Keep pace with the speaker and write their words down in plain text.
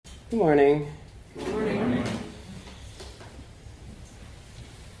Good morning. Good morning.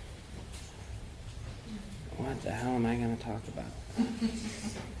 What the hell am I going to talk about?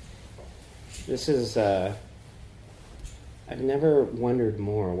 This is, I've never wondered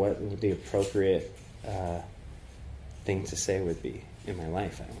more what the appropriate thing to say would be in my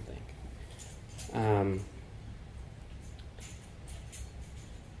life, I don't think.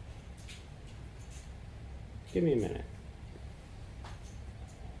 Give me a minute.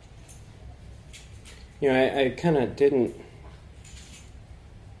 You know, I kind of didn't...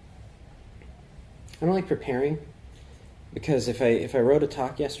 I don't like preparing, because if I wrote a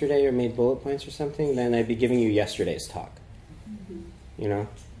talk yesterday or made bullet points or something, then I'd be giving you yesterday's talk. You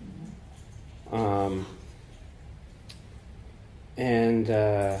know?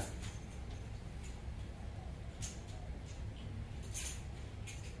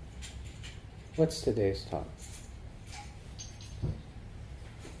 What's today's talk?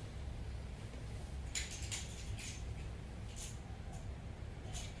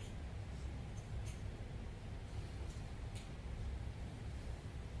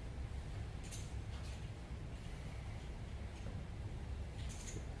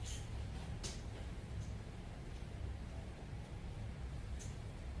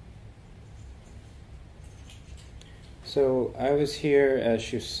 So I was here at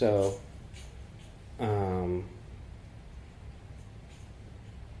Chusseau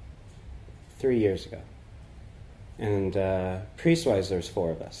 3 years ago, and priest-wise there's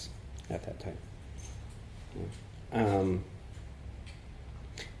 4 of us at that time.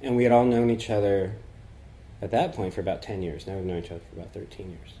 And we had all known each other at that point for about 10 years. Now we've known each other for about 13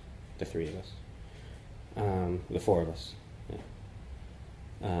 years, the 3 of us. The 4 of us.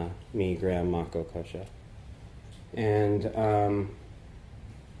 Yeah. Me, Graham, Mako, Kosha. And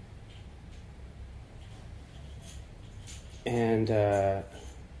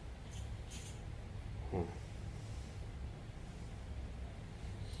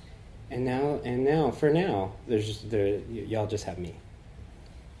now, for now, y'all just have me.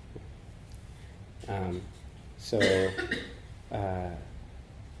 So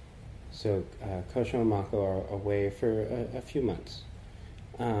Kosho and Mako are away for a few months.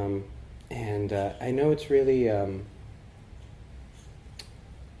 And I know it's really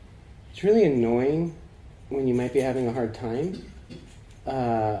annoying when you might be having a hard time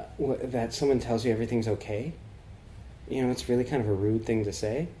that someone tells you everything's okay. You know, it's really kind of a rude thing to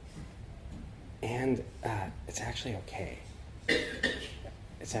say. And it's actually okay.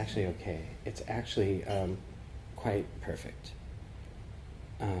 It's actually okay. It's actually quite perfect.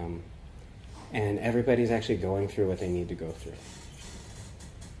 And everybody's actually going through what they need to go through.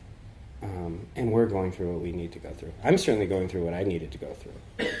 And we're going through what we need to go through. I'm certainly going through what I needed to go through.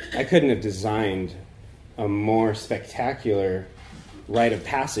 I couldn't have designed a more spectacular rite of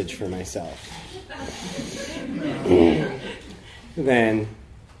passage for myself than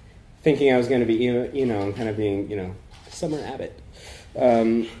thinking I was going to be, you know, kind of being, Summer Abbott.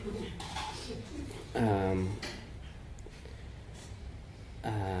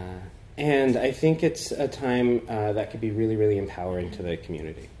 And I think it's a time that could be really, really empowering to the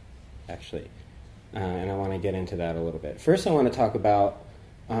community, actually. And I want to get into that a little bit. First, I want to talk about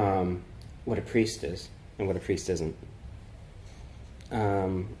what a priest is and what a priest isn't.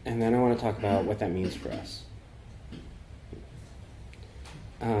 And then I want to talk about what that means for us.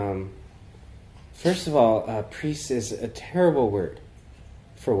 First of all, priest is a terrible word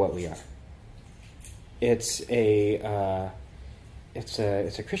for what we are. It's a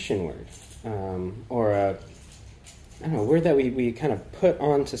Christian word, or a word that we kind of put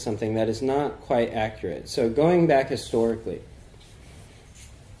onto something that is not quite accurate. So going back historically,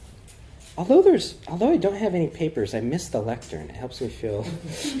 although I don't have any papers, I missed the lectern. It helps me feel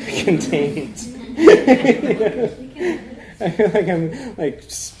contained. I feel like I'm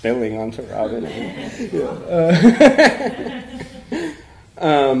spilling onto Robin.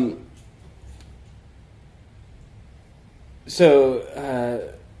 So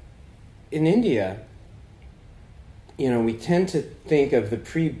in India, we tend to think of the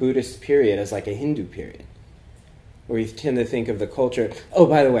pre-Buddhist period as like a Hindu period, where we tend to think of the culture. Oh,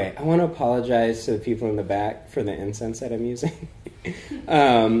 by the way, I want to apologize to the people in the back for the incense that I'm using.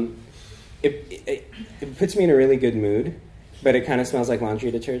 It puts me in a really good mood, but it kind of smells like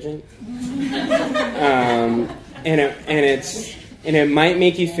laundry detergent, and it might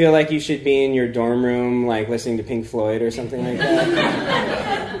make you feel like you should be in your dorm room, like listening to Pink Floyd or something like that.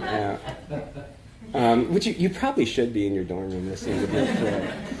 Yeah. Which you probably should be in your dorm room listening to Pink Floyd.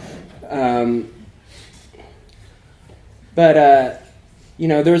 But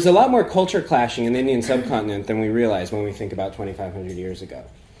there was a lot more culture clashing in the Indian subcontinent than we realize when we think about 2,500 years ago.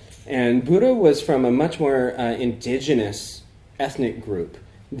 And Buddha was from a much more indigenous ethnic group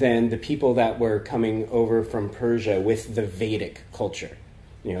than the people that were coming over from Persia with the Vedic culture.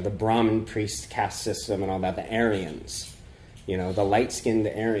 The Brahmin priest caste system and all that, the Aryans, the light-skinned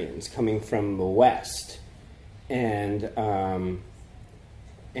Aryans coming from the West and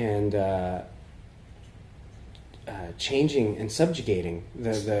changing and subjugating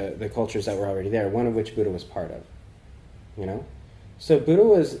the cultures that were already there, one of which Buddha was part of. So Buddha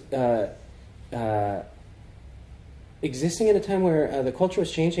was existing at a time where the culture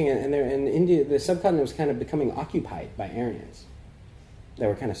was changing, and India, the subcontinent, was kind of becoming occupied by Aryans that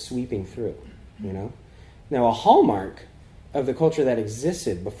were kind of sweeping through. Now, a hallmark of the culture that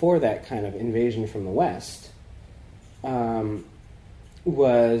existed before that kind of invasion from the West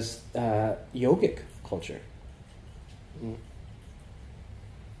was yogic culture.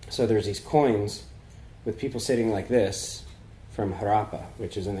 So there's these coins with people sitting like this from Harappa,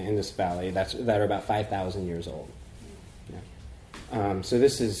 which is in the Indus Valley, that are about 5,000 years old. So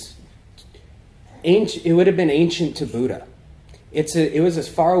this is ancient. It would have been ancient to Buddha. It was as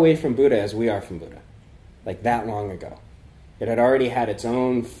far away from Buddha as we are from Buddha, like that long ago. It had already had its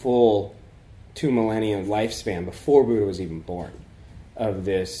own full 2 millennium lifespan before Buddha was even born, of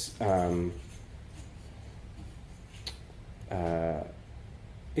this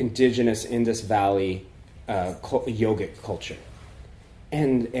indigenous Indus Valley yogic culture.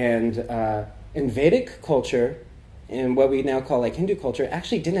 And Vedic culture, and what we now call like Hindu culture,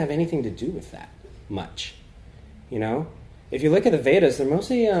 actually didn't have anything to do with that much. If you look at the Vedas, they're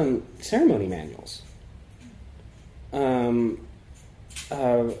mostly ceremony manuals,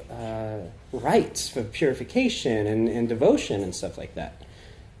 rites for purification and devotion and stuff like that.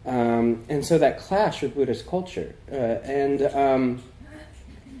 And so that clashed with Buddha's culture. And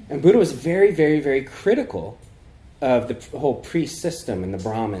Buddha was very, very, very critical of the whole priest system and the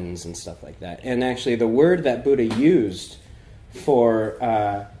Brahmins and stuff like that. And actually the word that Buddha used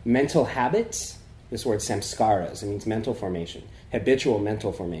for mental habits, this word samskaras, it means mental formation, habitual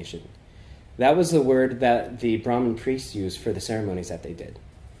mental formation. That was the word that the Brahmin priests used for the ceremonies that they did.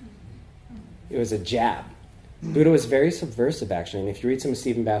 It was a jab. Buddha was very subversive, actually. And if you read some of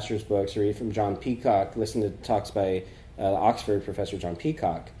Stephen Batchelor's books, or read from John Peacock, listen to talks by Oxford Professor John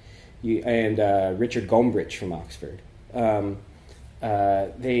Peacock, and Richard Gombrich from Oxford.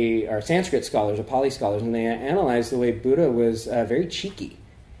 They are Sanskrit scholars or Pali scholars, and they analyze the way Buddha was very cheeky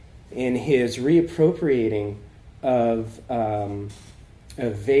in his reappropriating of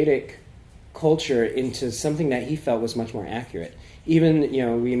Vedic culture into something that he felt was much more accurate. Even, you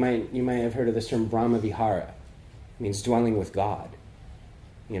might have heard of this term Brahma Vihara. It means dwelling with God.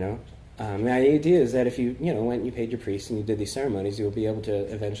 The idea is that if you, went and you paid your priest and you did these ceremonies, you will be able to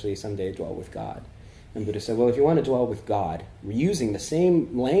eventually someday dwell with God. And Buddha said, well, if you want to dwell with God, using the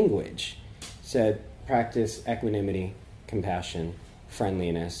same language, said practice equanimity, compassion,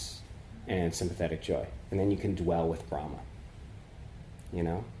 friendliness, and sympathetic joy. And then you can dwell with Brahma.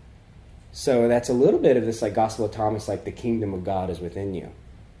 So that's a little bit of this like Gospel of Thomas, like the kingdom of God is within you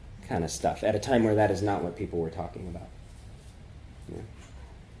kind of stuff, at a time where that is not what people were talking about.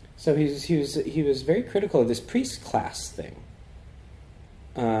 So he was very critical of this priest class thing.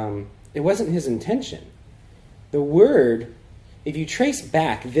 It wasn't his intention. The word, if you trace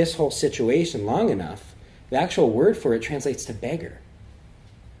back this whole situation long enough, the actual word for it translates to beggar.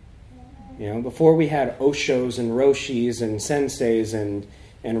 Before we had oshos and roshis and senseis and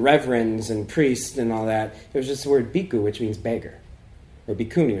reverends and priests and all that, there was just the word bhikkhu, which means beggar, or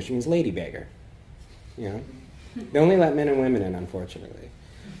bhikkhuni, which means lady beggar. They only let men and women in, unfortunately.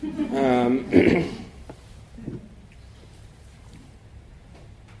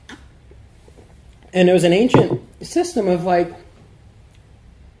 And it was an ancient system of like,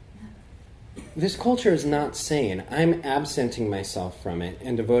 this culture is not sane. I'm absenting myself from it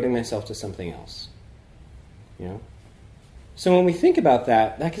and devoting myself to something else. So when we think about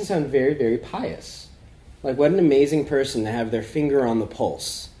that, that can sound very, very pious. Like, what an amazing person to have their finger on the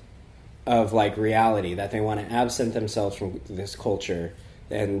pulse of like reality, that they want to absent themselves from this culture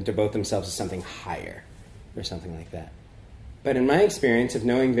and devote themselves to something higher or something like that. But in my experience of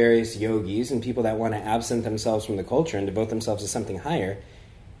knowing various yogis and people that want to absent themselves from the culture and devote themselves to something higher,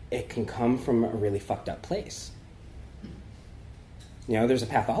 it can come from a really fucked up place. There's a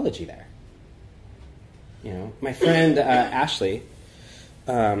pathology there. My friend Ashley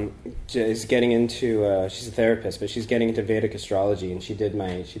is getting into. She's a therapist, but she's getting into Vedic astrology, and she did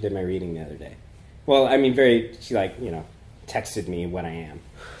my reading the other day. Well, I mean, she texted me what I am.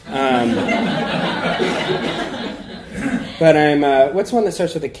 But I'm. What's one that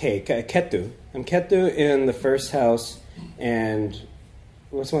starts with a K? Ketu. I'm Ketu in the first house, and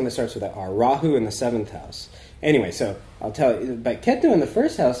what's the one that starts with that R? Rahu in the 7th house. Anyway, so I'll tell you. But Ketu in the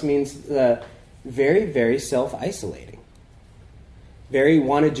 1st house means very, very self-isolating. Very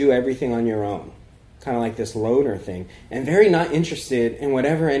want to do everything on your own. Kind of like this loner thing. And very not interested in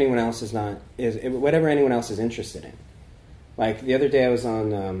whatever anyone else is interested in. Like the other day I was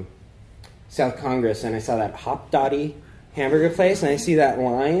on South Congress and I saw that Hop Dotty hamburger place and I see that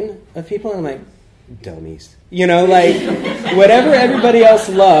line of people and I'm like, dummies. You know, like, whatever everybody else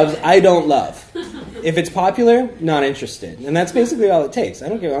loves, I don't love. If it's popular, not interested. And that's basically all it takes. I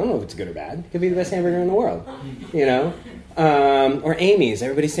don't know if it's good or bad. It could be the best hamburger in the world, you know? Or Amy's.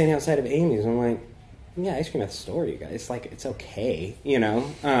 Everybody's standing outside of Amy's. I'm like, yeah, ice cream at the store, you guys. Like, it's okay, you know?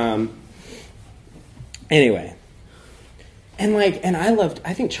 Anyway. And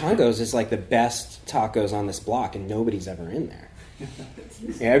I think Chongo's is like the best tacos on this block, and nobody's ever in there.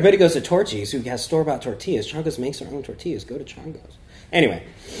 Yeah, everybody goes to Torchy's, who has store-bought tortillas. Chongo's makes their own tortillas. Go to Chongo's. Anyway.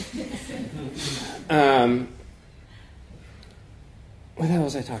 What the hell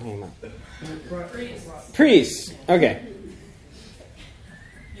was I talking about? Priests. Okay.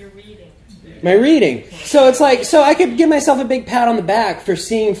 Your reading. My reading. So it's like, so I could give myself a big pat on the back for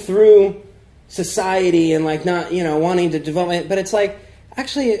seeing through society and like not, wanting to devote my, but it's like,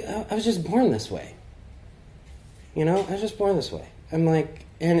 actually, I was just born this way. I was just born this way. I'm like,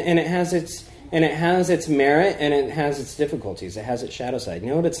 and it has its merit and it has its difficulties. It has its shadow side. You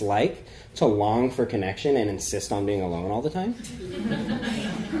know what it's like to long for connection and insist on being alone all the time?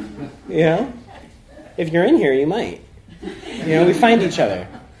 If you're in here, you might. We find each other.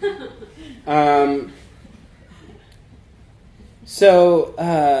 So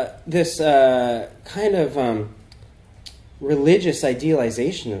this kind of religious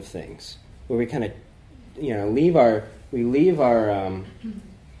idealization of things, where we kind of, leave our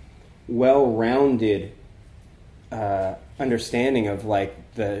well-rounded understanding of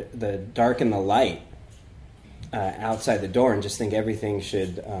like the dark and the light outside the door, and just think everything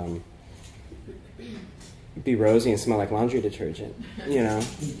should be rosy and smell like laundry detergent.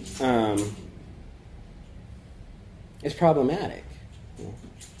 It's problematic.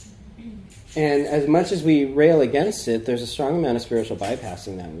 And as much as we rail against it, there's a strong amount of spiritual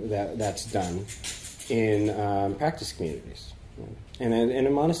bypassing that's done in practice communities. And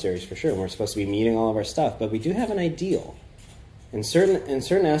in monasteries, for sure. We're supposed to be meeting all of our stuff, but we do have an ideal. In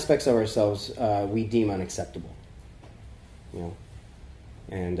certain aspects of ourselves, we deem unacceptable.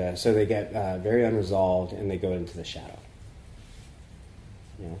 And so they get very unresolved, and they go into the shadow.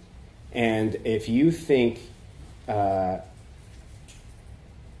 And if you think,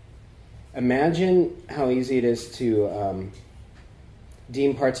 imagine how easy it is to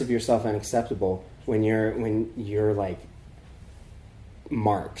deem parts of yourself unacceptable when you're like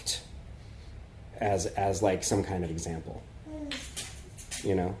marked as like some kind of example.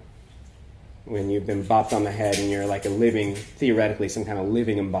 When you've been bopped on the head and you're like theoretically some kind of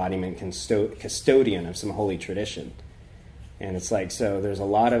living embodiment, custodian of some holy tradition. And it's like, so there's a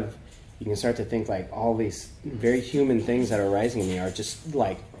lot of, you can start to think like all these very human things that are arising in me are just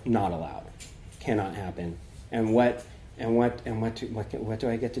like not allowed, cannot happen. And what do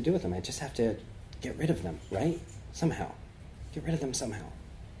I get to do with them? I just have to get rid of them, right? Somehow. Get rid of them somehow.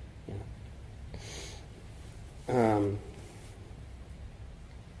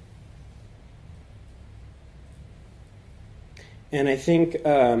 And I think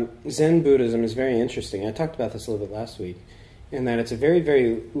Zen Buddhism is very interesting. I talked about this a little bit last week, in that it's a very,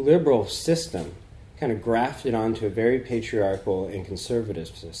 very liberal system, kind of grafted onto a very patriarchal and conservative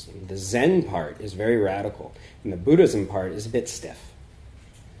system. The Zen part is very radical, and the Buddhism part is a bit stiff.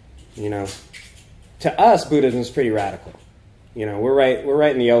 To us, Buddhism is pretty radical. We're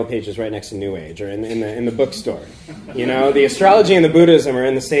right in the yellow pages, right next to New Age, or in the bookstore. The astrology and the Buddhism are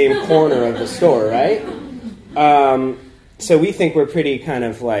in the same corner of the store, right? So we think we're pretty kind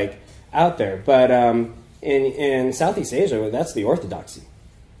of like out there, but in Southeast Asia, that's the orthodoxy.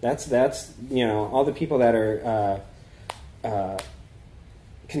 That's all the people that are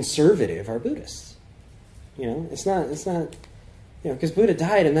conservative are Buddhists. It's not because Buddha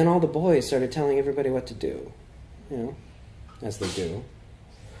died, and then all the boys started telling everybody what to do, as they do.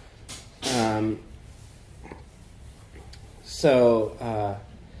 And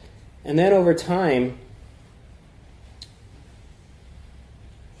then over time,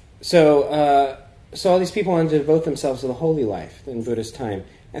 so all these people wanted to devote themselves to the holy life in Buddha's time,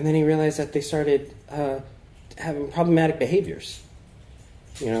 and then he realized that they started having problematic behaviors,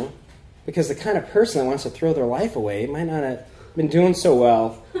 because the kind of person that wants to throw their life away might not have been doing so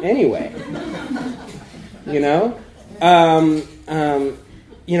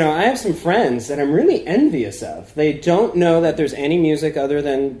I have some friends that I'm really envious of. They don't know that there's any music other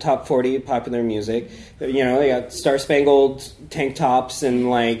than top 40 popular music. They got Star Spangled tank tops and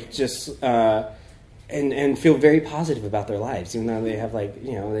like just and feel very positive about their lives, even though they have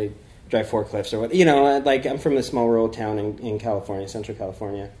they drive forklifts or what. Like I'm from a small rural town in California, Central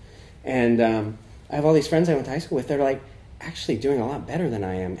California, and I have all these friends I went to high school with. They're like actually doing a lot better than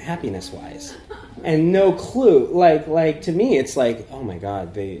I am, happiness-wise. And no clue. Like to me, it's like, oh my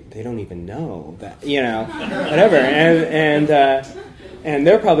God, they don't even know that, whatever. And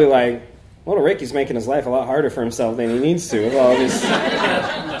they're probably like, well, Ricky's making his life a lot harder for himself than he needs to with all this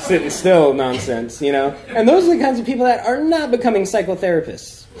sitting still nonsense, And those are the kinds of people that are not becoming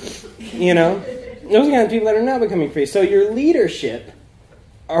psychotherapists, Those are the kinds of people that are not becoming priests. So your leadership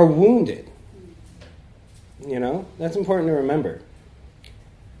are wounded. That's important to remember.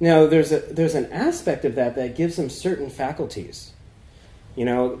 Now, there's an aspect of that gives them certain faculties.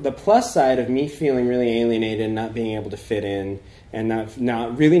 The plus side of me feeling really alienated and not being able to fit in and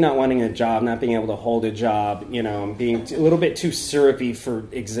not wanting a job, not being able to hold a job, being a little bit too syrupy for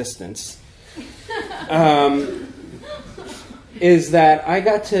existence, is that I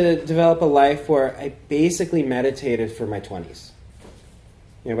got to develop a life where I basically meditated for my 20s.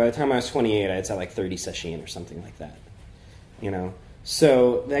 By the time I was 28, I had said like 30 sesshin or something like that.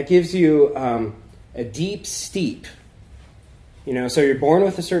 So that gives you a deep steep. So you're born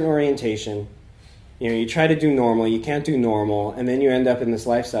with a certain orientation. You try to do normal, you can't do normal, and then you end up in this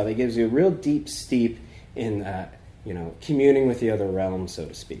lifestyle that gives you a real deep steep in, communing with the other realm, so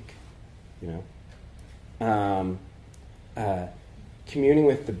to speak. Communing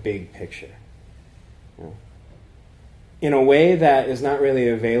with the big picture. In a way that is not really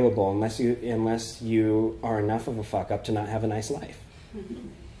available unless you are enough of a fuck up to not have a nice life.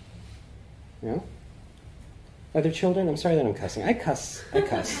 Other children? I'm sorry that I'm cussing. I cuss,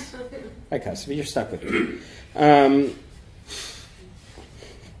 but you're stuck with me.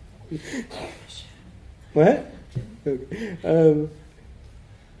 What? Okay.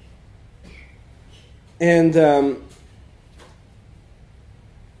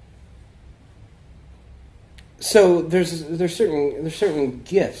 So there's certain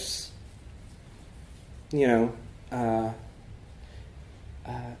gifts, but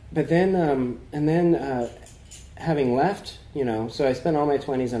then having left, so I spent all my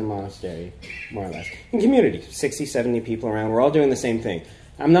 20s in a monastery, more or less, in community, 60, 70 people around. We're all doing the same thing.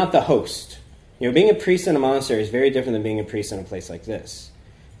 I'm not the host. Being a priest in a monastery is very different than being a priest in a place like this,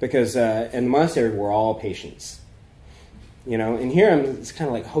 because in the monastery we're all patients, and here it's kind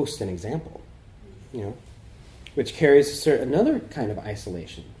of like host and example, which carries another kind of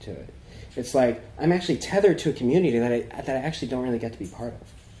isolation to it. It's like I'm actually tethered to a community that I actually don't really get to be part of.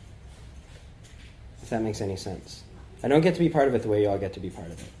 If that makes any sense. I don't get to be part of it the way you all get to be part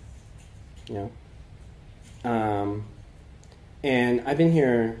of it. And I've been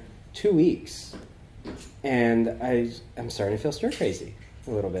here 2 weeks, and I'm starting to feel stir crazy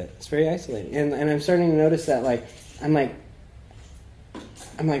a little bit. It's very isolating. And I'm starting to notice that I'm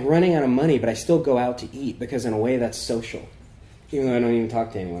running out of money, but I still go out to eat because in a way that's social, even though I don't even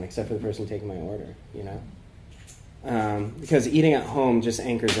talk to anyone except for the person taking my order, because eating at home just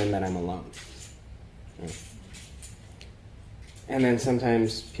anchors in that I'm alone. And then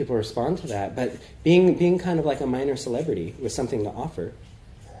sometimes people respond to that, but being kind of like a minor celebrity with something to offer,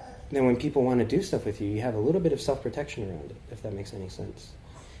 then when people want to do stuff with you, you have a little bit of self-protection around it, if that makes any sense.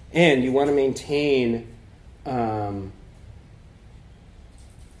 And you want to maintain I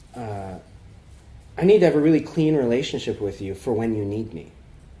need to have a really clean relationship with you for when you need me.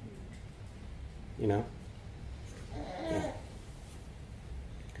 Yeah.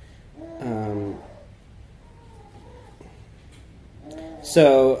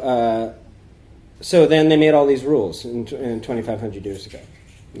 So then they made all these rules in 2,500 years ago.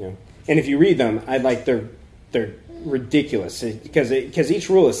 And if you read them, they're ridiculous because each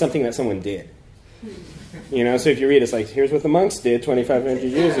rule is something that someone did. So if you read, it's like, here's what the monks did 2,500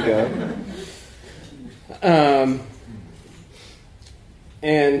 years ago.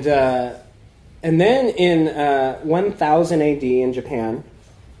 And then in 1000 AD in Japan,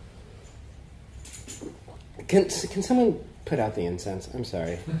 can someone put out the incense? I'm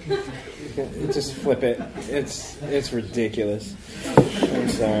sorry. Just flip it. It's ridiculous. I'm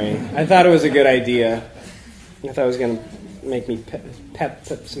sorry. I thought it was a good idea. I thought it was going to make me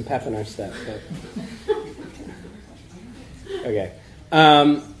put some pep in our step. But okay.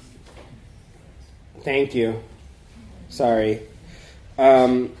 Thank you. Sorry.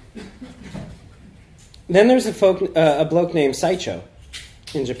 Then there's a bloke named Saicho.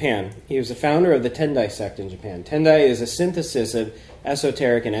 in Japan. He was the founder of the Tendai sect in Japan. Tendai is a synthesis of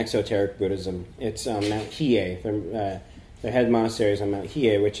esoteric and exoteric Buddhism. It's Mount Hiei. Their head monastery is on Mount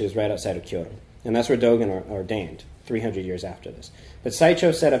Hiei, which is right outside of Kyoto. And that's where Dogen ordained, 300 years after this. But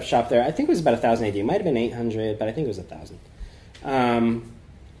Saicho set up shop there. I think it was about 1,000 AD. It might have been 800, but I think it was 1,000.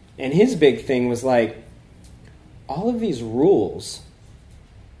 And his big thing was like, all of these rules,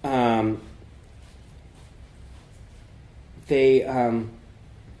 they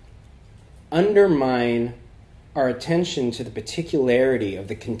undermine our attention to the particularity of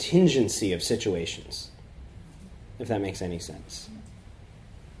the contingency of situations, if that makes any sense.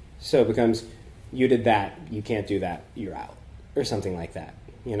 So it becomes, you did that, you can't do that, you're out, or something like that,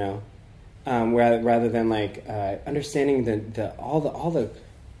 you know? Rather than like understanding all the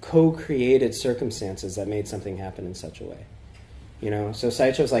co-created circumstances that made something happen in such a way, you know. So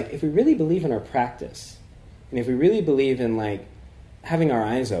Saicho's like, if we really believe in our practice, and if we really believe in like having our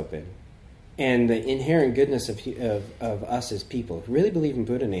eyes open, and the inherent goodness of us as people, if we really believe in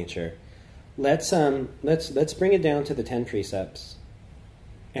Buddha nature, let's bring it down to the 10 precepts,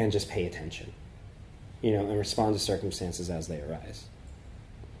 and just pay attention, you know, and respond to circumstances as they arise.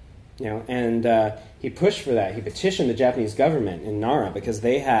 You know, and he pushed for that. He petitioned the Japanese government in Nara because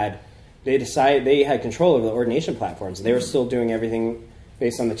they had control over the ordination platforms. They were still doing everything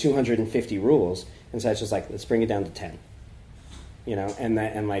based on the 250 rules, and so it's just like, let's bring it down to 10. You know,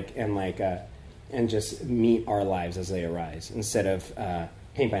 and just meet our lives as they arise instead of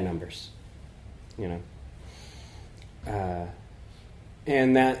paint by numbers. You know,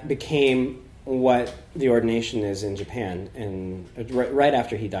 and that became what the ordination is in Japan, and right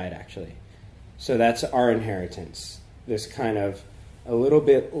after he died, actually. So that's our inheritance. This kind of a little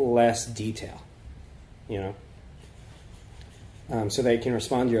bit less detail, you know, so that you can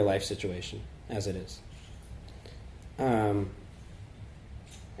respond to your life situation as it is. And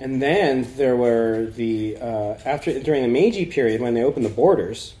then there were during the Meiji period, when they opened the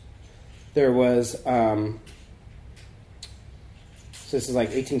borders, there was so this is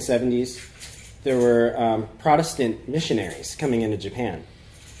like 1870s. There were Protestant missionaries coming into Japan,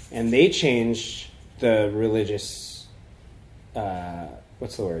 and they changed the religious,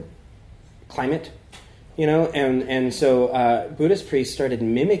 climate, you know, and so Buddhist priests started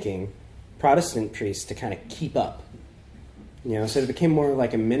mimicking Protestant priests to kind of keep up, you know, so it became more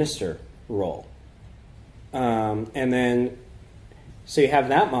like a minister role. And then, so you have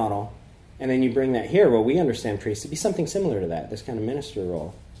that model, and then you bring that here. Well, we understand priests to be something similar to that, this kind of minister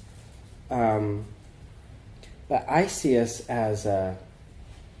role. But I see us as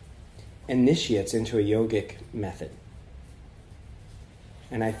initiates into a yogic method.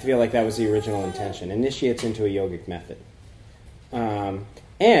 And I feel like that was the original intention. Initiates into a yogic method.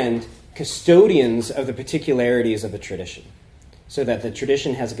 And custodians of the particularities of the tradition. So that the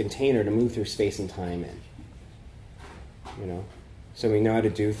tradition has a container to move through space and time in. You know? So we know how to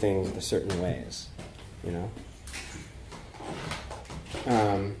do things in certain ways. You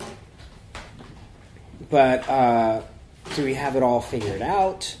know? But do we have it all figured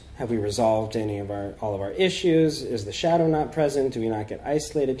out? Have we resolved all of our issues? Is the shadow not present? Do we not get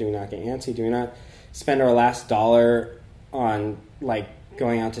isolated? Do we not get antsy? Do we not spend our last dollar on like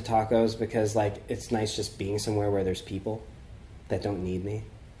going out to tacos because like it's nice just being somewhere where there's people that don't need me?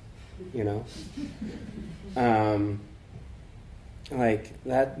 You know? Like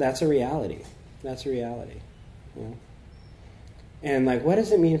that's a reality. That's a reality. You know? And like, what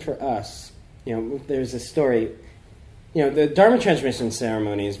does it mean for us? You know, there's a story. You know, the Dharma transmission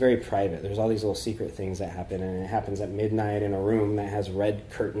ceremony is very private. There's all these little secret things that happen, and it happens at midnight in a room that has red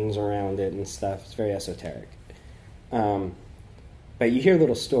curtains around it and stuff. It's very esoteric. But you hear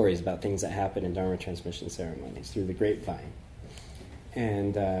little stories about things that happen in Dharma transmission ceremonies through the grapevine.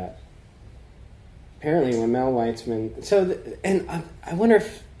 And apparently when Mel Weitzman... and I wonder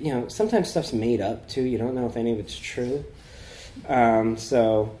if, you know, sometimes stuff's made up, too. You don't know if any of it's true.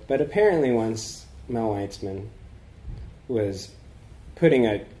 But apparently once Mel Weitzman was putting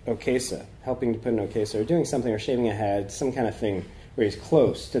a okesa, helping to put an okesa, or doing something, or shaving a head, some kind of thing where he's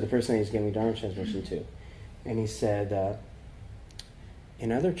close to the person he's giving Dharma transmission to. And he said,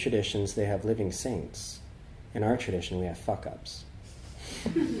 in other traditions they have living saints. In our tradition we have fuck-ups.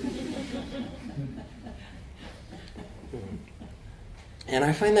 And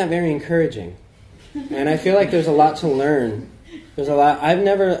I find that very encouraging. And I feel like there's a lot to learn. There's a lot. I've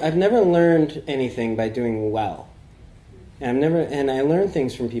never learned anything by doing well. And I learn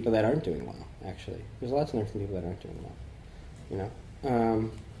things from people that aren't doing well, actually. There's a lot to learn from people that aren't doing well. You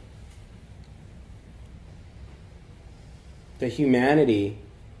know? The humanity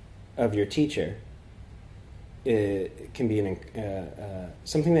of your teacher it can be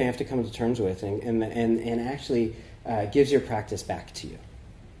something that you have to come to terms with, and actually gives your practice back to you.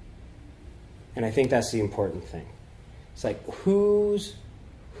 And I think that's the important thing. It's like, who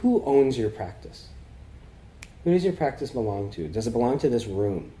owns your practice? Who does your practice belong to? Does it belong to this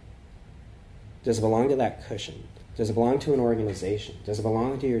room? Does it belong to that cushion? Does it belong to an organization? Does it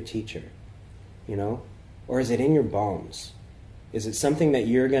belong to your teacher? You know? Or is it in your bones? Is it something that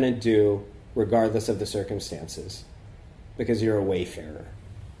you're going to do regardless of the circumstances because you're a wayfarer?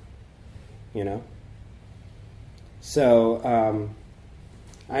 You know? So,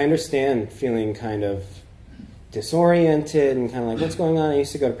 I understand feeling kind of disoriented and kind of like, what's going on? I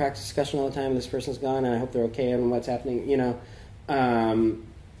used to go to practice discussion all the time. This person's gone, and I hope they're okay and what's happening, you know. And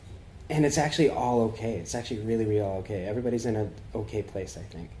it's actually all okay. It's actually really, really all okay. Everybody's in an okay place, I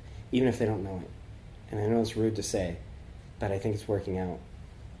think, even if they don't know it. And I know it's rude to say, but I think it's working out.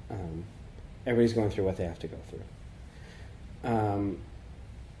 Everybody's going through what they have to go through.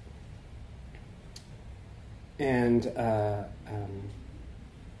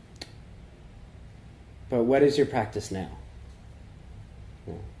 But what is your practice now?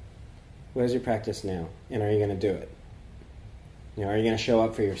 Yeah. What is your practice now? And are you going to do it? You know, are you going to show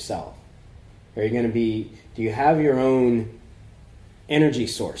up for yourself? Are you going to be, do you have your own energy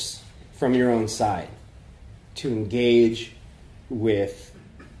source from your own side to engage with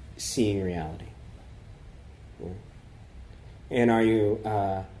seeing reality? Yeah. And are you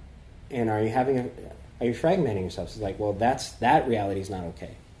fragmenting yourself? It's like, well, that reality is not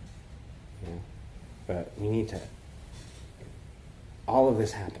okay. Yeah. But we need to, all of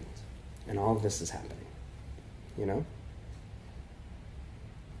this happens, and all of this is happening, you know?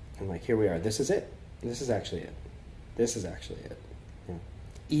 And like, here we are, this is it. This is actually it. This is actually it. Yeah.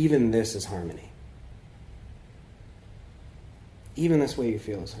 Even this is harmony. Even this way you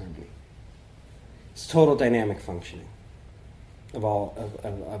feel is harmony. It's total dynamic functioning of all,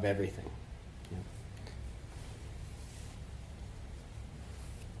 of everything.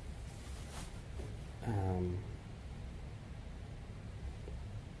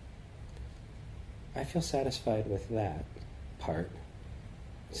 I feel satisfied with that part.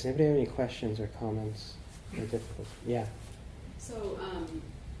 Does anybody have any questions or comments or difficult? Yeah. So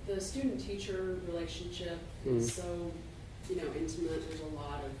the student-teacher relationship is so, intimate. There's a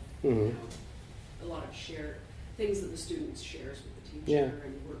lot of, a lot of shared things that the student shares with the teacher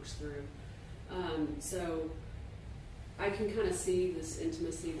and works through. So I can kind of see this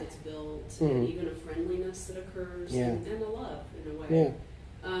intimacy that's built, and even a friendliness that occurs, and a love in a way.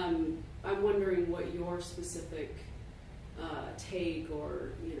 I'm wondering what your specific take,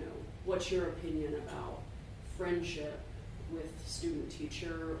 or what's your opinion about friendship with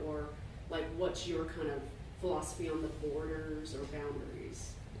student-teacher, or like what's your kind of philosophy on the borders or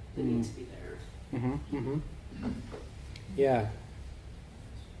boundaries that need to be there? Yeah.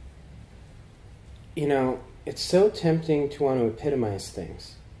 It's so tempting to want to epitomize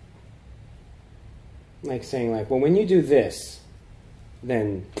things. Like saying, like, well, when you do this,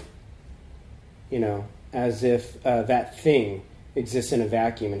 then, as if that thing exists in a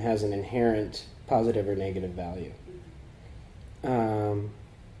vacuum and has an inherent positive or negative value. And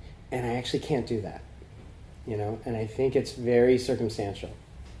I actually can't do that, and I think it's very circumstantial,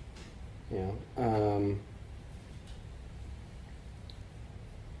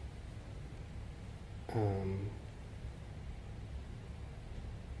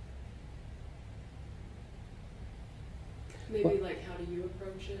 Maybe like, how do you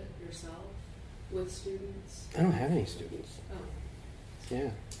approach it yourself with students? I don't have any students. Oh.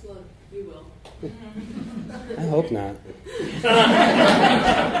 Yeah. Well, you will. I hope not.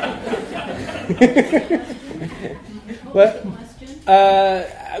 What?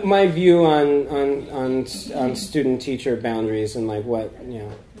 My view on student-teacher boundaries and like what,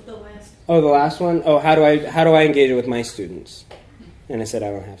 The last. Oh, the last one? Oh, how do I engage it with my students? And I said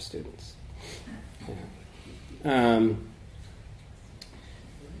I don't have students.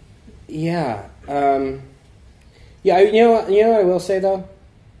 Yeah. You know what I will say though?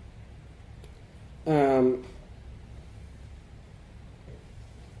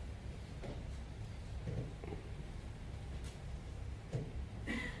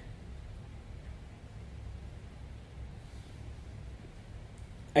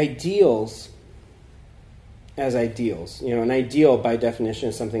 Ideals as ideals. An ideal by definition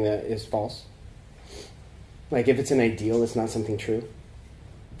is something that is false. Like if it's an ideal, it's not something true.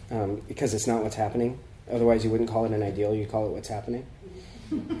 Because it's not what's happening. Otherwise, you wouldn't call it an ideal. You'd call it what's happening.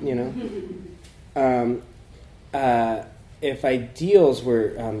 If ideals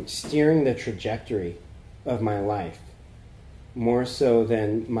were steering the trajectory of my life more so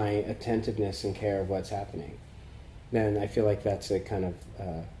than my attentiveness and care of what's happening, then I feel like that's a kind of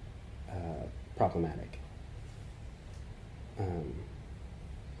problematic.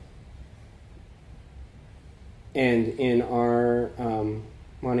 And in our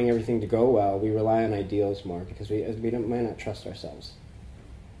wanting everything to go well, we rely on ideals more because we might not trust ourselves.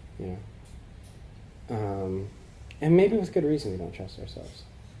 You know, and maybe with good reason we don't trust ourselves.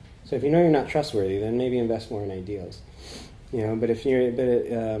 So if you know you're not trustworthy, then maybe invest more in ideals. You know, but if you're,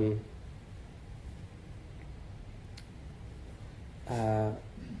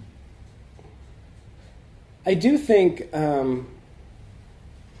 I do think. No,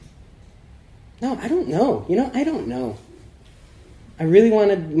 I don't know. You know, I don't know. I really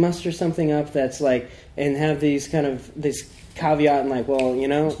want to muster something up that's like, and have these kind of this caveat and like, well, you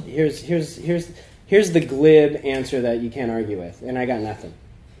know, here's the glib answer that you can't argue with, and I got nothing.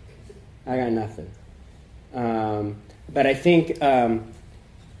 But I think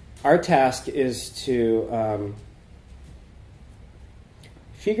our task is to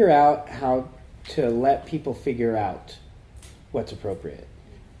figure out how to let people figure out what's appropriate,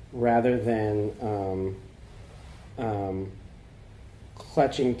 rather than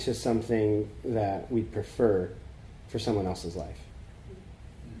clutching to something that we prefer for someone else's life.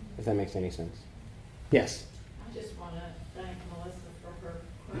 If that makes any sense. Yes? I just want to thank Melissa for her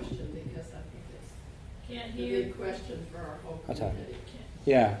question, because I think it's Can't a hear. big question for our whole I'll talk. community.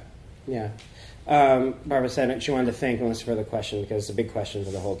 Yeah. Barbara said she wanted to thank Melissa for the question because it's a big question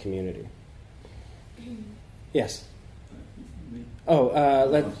for the whole community. Yes? Oh,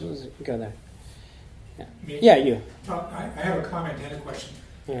 let's go there. Yeah, you. I have a comment and a question.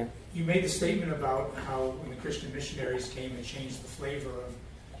 Yeah. You made the statement about how when the Christian missionaries came and changed the flavor of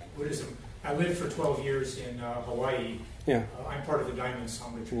Buddhism. I lived for 12 years in Hawaii. Yeah. I'm part of the Diamond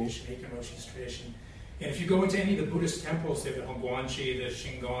Sangha tradition, Eiken Roshi's tradition. And if you go into any of the Buddhist temples, they have the Hongguanchi, the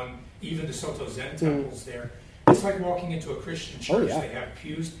Shingon, even the Soto Zen temples there, it's like walking into a Christian church. Oh, yeah. They have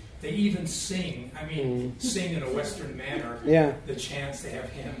pews. They even sing. I mean, sing in a Western manner. Yeah. The chants, they have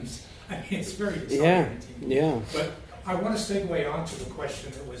hymns. I mean, it's very disorienting. Yeah. But I want to segue on to the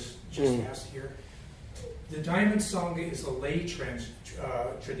question that was just asked here. The Diamond Sangha is a lay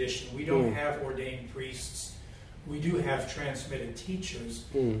tradition. We don't have ordained priests. We do have transmitted teachers.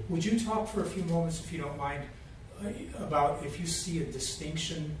 Would you talk for a few moments, if you don't mind, about if you see a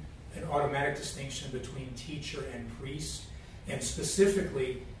distinction, an automatic distinction between teacher and priest, and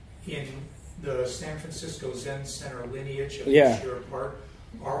specifically in the San Francisco Zen Center lineage of which you're a part,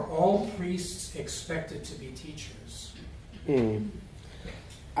 are all priests expected to be teachers?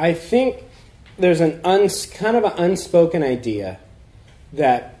 I think there's an kind of an unspoken idea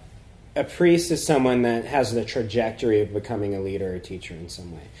that a priest is someone that has the trajectory of becoming a leader or teacher in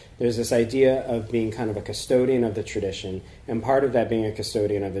some way. There's this idea of being kind of a custodian of the tradition, and part of that being a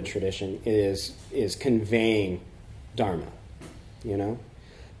custodian of the tradition is conveying Dharma. You know,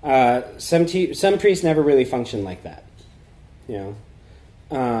 some priests never really function like that. You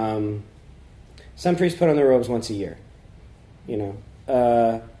know, some priests put on their robes once a year. You know,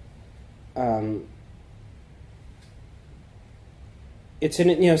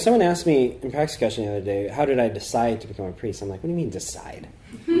 someone asked me in practice discussion the other day, how did I decide to become a priest? I'm like, what do you mean decide?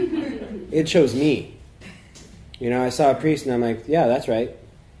 It chose me. You know, I saw a priest and I'm like, yeah, that's right.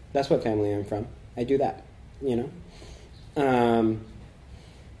 That's what family I'm from. I do that. You know?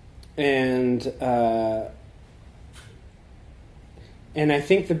 And I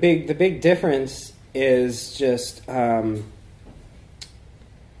think the big difference is just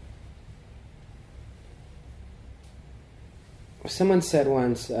someone said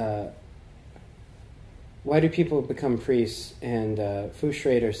once, why do people become priests? And Fu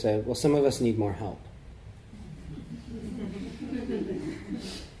Schrader said, well, some of us need more help.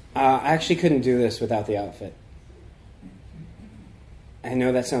 I actually couldn't do this without the outfit. I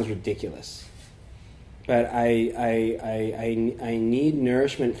know that sounds ridiculous, but I need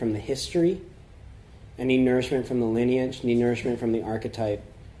nourishment from the history. I need nourishment from the lineage. I need nourishment from the archetype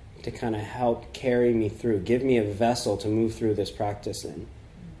to kind of help carry me through, give me a vessel to move through this practice in.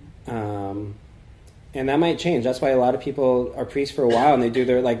 And that might change. That's why a lot of people are priests for a while and they do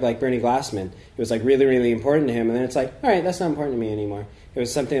their, like Bernie Glassman. It was like really, really important to him, and then it's like, all right, that's not important to me anymore. It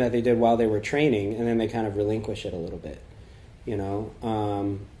was something that they did while they were training, and then they kind of relinquish it a little bit, you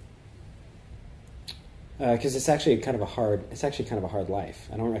know, because it's actually kind of a hard life.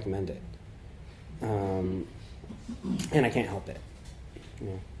 I don't recommend it, and I can't help it.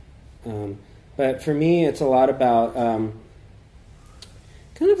 You know? But for me, it's a lot about kind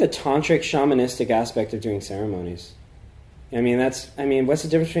of the tantric shamanistic aspect of doing ceremonies. I mean, what's the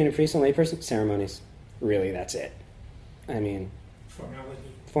difference between a priest and a layperson? Ceremonies. Really, that's it. I mean,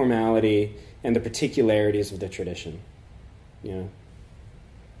 formality, and the particularities of the tradition. You know,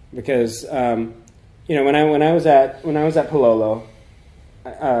 because you know, when I was at Palolo,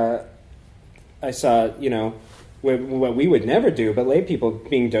 I saw, you know, what we would never do, but lay people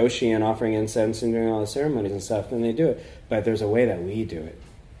being doshi and offering incense and doing all the ceremonies and stuff, and they do it. But there's a way that we do it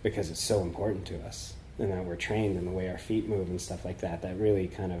because it's so important to us, and that we're trained in the way our feet move and stuff like that. That really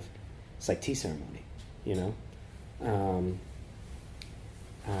kind of, it's like tea ceremony, you know.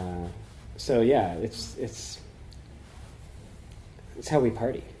 So yeah, it's how we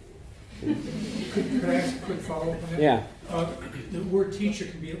party. Could I ask a quick follow-up on that? Yeah. The word teacher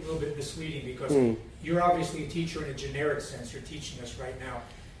can be a little bit misleading because you're obviously a teacher in a generic sense. You're teaching us right now.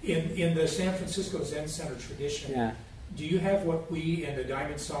 In the San Francisco Zen Center tradition, do you have what we in the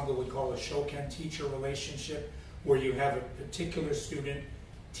Diamond Sangha would call a shoken teacher relationship, where you have a particular student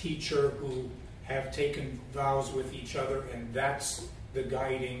teacher who have taken vows with each other, and that's the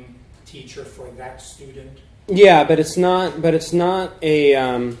guiding teacher for that student? Yeah, but it's not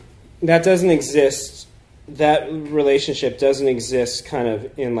a that doesn't exist. That relationship doesn't exist kind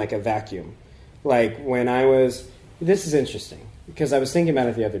of in like a vacuum. Like when I was, this is interesting because I was thinking about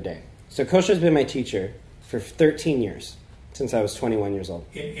it the other day. So Kosho's been my teacher for 13 years, since I was 21 years old.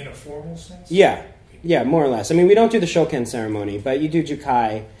 In a formal sense? Yeah, more or less. I mean, we don't do the shoken ceremony, but you do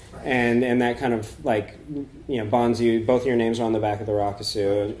jukai, and that kind of like, you know, bonds you. Both your names are on the back of the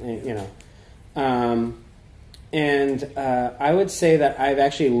rakusu, and, you know. I would say that I've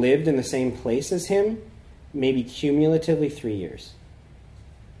actually lived in the same place as him, maybe cumulatively 3 years.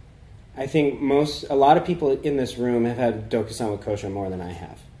 I think a lot of people in this room have had Dokusan with Kosho more than I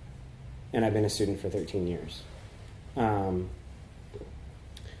have. And I've been a student for 13 years. When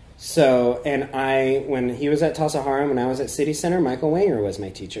he was at Tassajara, when I was at City Center, Michael Wanger was my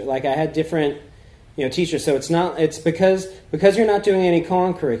teacher. Like I had different, you know, teachers. So it's because you're not doing any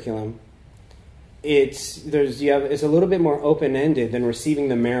koan curriculum, it's a little bit more open-ended than receiving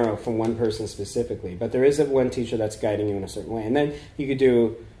the marrow from one person specifically. But there is one teacher that's guiding you in a certain way. And then you could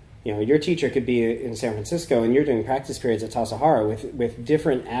do, you know, your teacher could be in San Francisco and you're doing practice periods at Tassajara with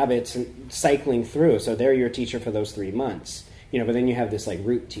different abbots and cycling through. So they're your teacher for those 3 months. You know, but then you have this like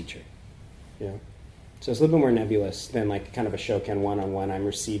root teacher. You know? So it's a little bit more nebulous than like kind of a shoken one-on-one. I'm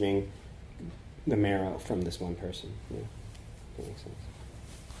receiving the marrow from this one person. Yeah. That makes sense.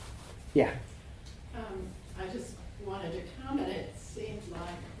 Yeah. I just wanted to comment. It seems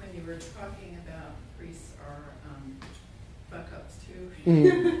like when you were talking about priests are fuck-ups too,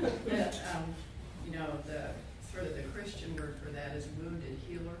 that, you know, the sort of the Christian word for that is wounded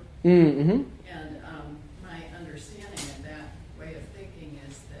healer. Mm-hmm. And my understanding of that way of thinking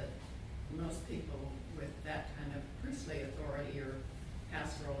is that most people with that kind of priestly authority or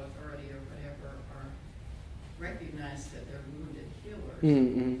pastoral authority or whatever are recognize that they're wounded healers.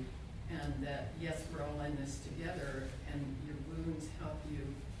 Mm-hmm. And that, yes, we're all in this together, and your wounds help you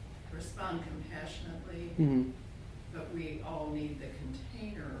respond compassionately, but we all need the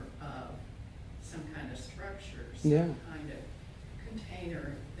container of some kind of structure, some kind of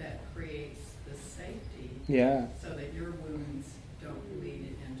container that creates the safety so that your wounds don't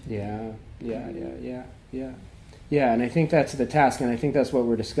bleed into Yeah, and I think that's the task, and I think that's what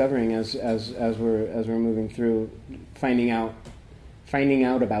we're discovering as we're moving through, finding out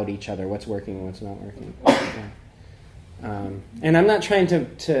about each other, what's working and what's not working. And I'm not trying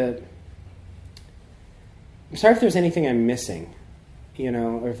to I'm sorry if there's anything I'm missing, you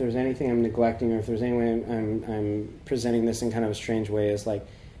know, or if there's anything I'm neglecting, or if there's any way I'm presenting this in kind of a strange way as like,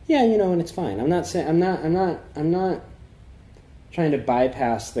 yeah, you know, and it's fine. I'm not trying to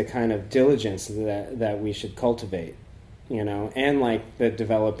bypass the kind of diligence that we should cultivate, you know, and like the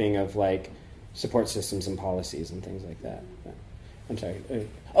developing of like support systems and policies and things like that. I'm sorry.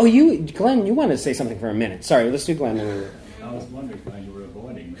 Glenn, you wanted to say something for a minute. Sorry, let's do Glenn. I was wondering why you were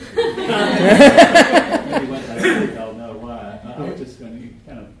avoiding me. Maybe once I speak, I'll know why. I was just going to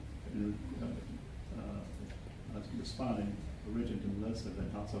kind of responding originally to Melissa, but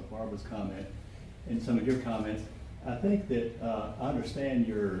also Barbara's comment and some of your comments. I think that I understand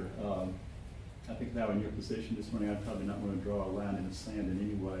your. I think now in your position this morning, I'm probably not going to draw a line in the sand in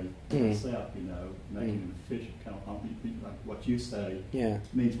any way myself, you know, making an official kind of like what you say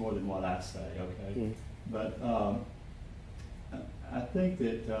means more than what I say, okay? But I think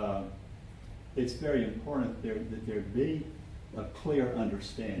that it's very important that there be a clear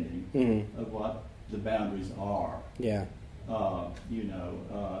understanding of what the boundaries are. Yeah. You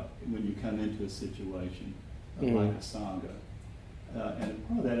know, when you come into a situation like a Sangha. And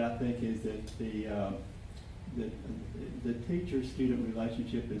part of that, I think, is that the teacher-student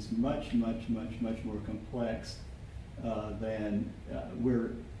relationship is much more complex than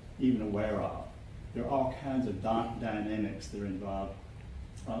we're even aware of. There are all kinds of dynamics that are involved,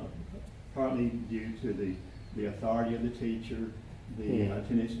 partly due to the authority of the teacher, the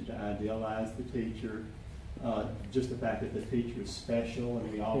tendency to idealize the teacher, just the fact that the teacher is special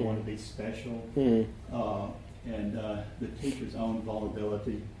and we all want to be special, and the teacher's own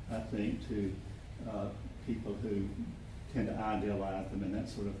vulnerability, I think, to people who tend to idealize them and that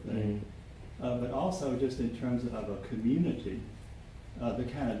sort of thing. But also just in terms of a community, the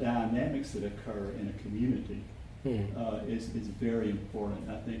kind of dynamics that occur in a community is very important,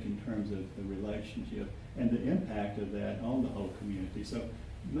 I think, in terms of the relationship and the impact of that on the whole community. So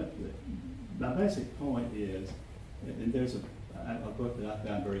my basic point is, and there's a book that I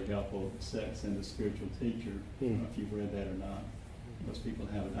found very helpful, Sex and the Spiritual Teacher. I don't know if you've read that or not. Most people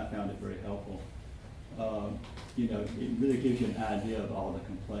haven't. I found it very helpful. You know, it really gives you an idea of all the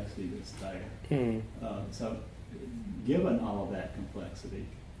complexity that's there. So given all of that complexity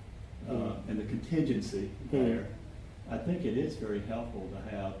and the contingency there, I think it is very helpful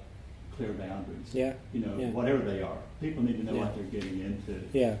to have clear boundaries. Yeah. You know, whatever they are. People need to know what they're getting into.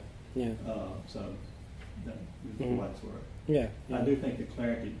 Yeah. So that is what's worth. Yeah. I do think the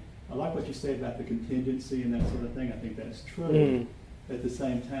clarity. I like what you say about the contingency and that sort of thing. I think that's true. At the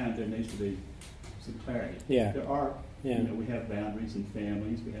same time, there needs to be some clarity. Yeah. There are, you know, we have boundaries in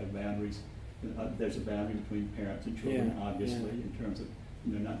families. We have boundaries. There's a boundary between parents and children, obviously, in terms of,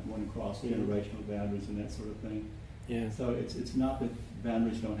 you know, not going across generational boundaries and that sort of thing. Yeah. So it's not that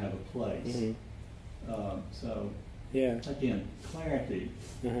boundaries don't have a place. So again, clarity,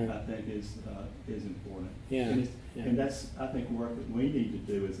 I think, is important. Yeah. And that's, I think, work that we need to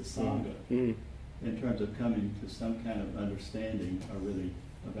do as a Sangha in terms of coming to some kind of understanding, really,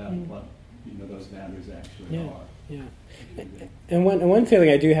 about what, you know, those boundaries actually are. Yeah. And one feeling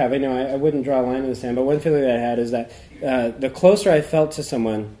I do have, I know I wouldn't draw a line in the sand, but one feeling that I had is that the closer I felt to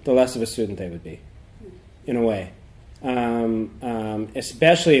someone, the less of a student they would be, in a way.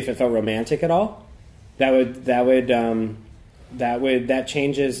 Especially if it felt romantic at all, that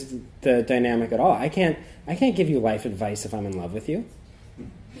changes the dynamic at all. I can't give you life advice if I'm in love with you.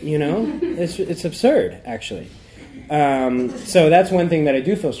 You know, it's absurd, actually. So that's one thing that I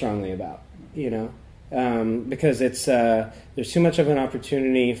do feel strongly about. You know, because it's there's too much of an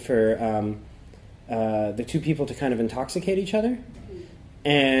opportunity for the two people to kind of intoxicate each other,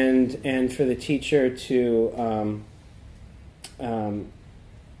 and for the teacher to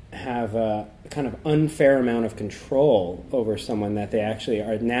have a kind of unfair amount of control over someone that they actually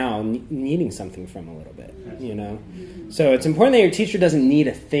are now needing something from a little bit, you know? So it's important that your teacher doesn't need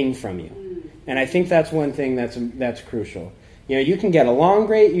a thing from you. And I think that's one thing that's crucial. You know, you can get along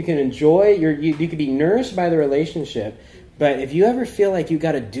great, you can enjoy, you could be nourished by the relationship, but if you ever feel like you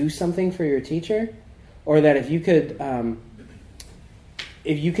got to do something for your teacher, or that if you could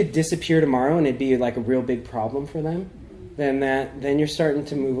disappear tomorrow and it'd be like a real big problem for them, then you're starting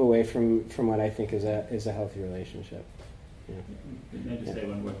to move away from what I think is a healthy relationship. Yeah. Can I just say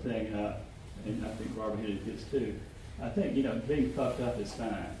one more thing? And I think Barbara hit this too. I think, you know, being fucked up is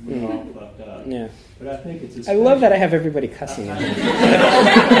fine. We're all fucked up. Yeah. But I think it's I love that I have everybody cussing. I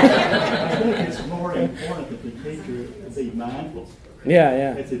think it's more important that the teacher be mindful.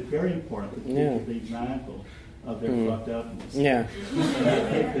 Yeah. It's very important that the teacher be mindful of their fucked upness. Yeah. And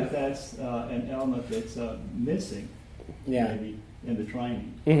I think that's an element that's missing, maybe, in the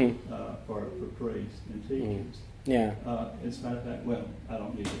training for priests and teachers. Yeah. As a matter of fact, well, I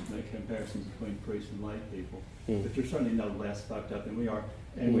don't need to make comparisons between priests and lay people, but you're certainly no less fucked up than we are.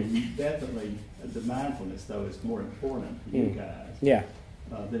 And we definitely, the mindfulness, though, is more important for you guys than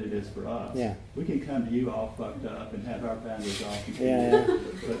it is for us. Yeah. We can come to you all fucked up and have our boundaries off.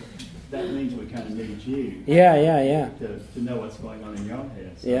 But that means we kind of need you. To know what's going on in your own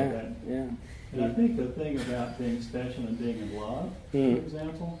head. So and I think the thing about being special and being in love, for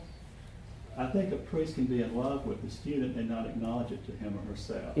example, I think a priest can be in love with the student and not acknowledge it to him or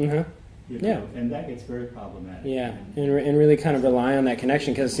herself. You know, and that gets very problematic. Yeah, and really kind of rely on that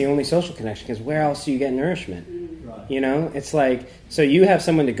connection because it's the only social connection. Because where else do you get nourishment? Right. You know, it's like, so you have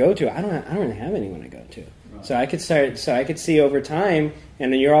someone to go to. I don't really have anyone to go to. Right. So I could see over time,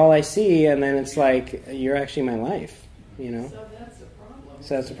 and then you're all I see, and then it's like you're actually my life. You know. So that's a problem.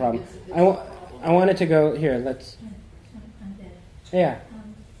 So that's a problem. I wanted to go here. Let's. Yeah.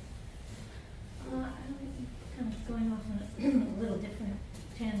 I'm kind of going off on a little different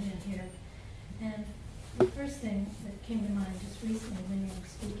tangent here. And the first thing that came to mind just recently when you were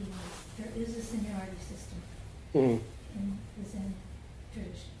speaking was there is a seniority system in the Zen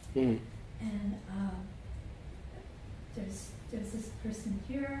tradition. And there's this person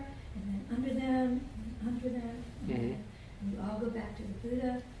here, and then under them, and under them, and Mhm. then we all go back to the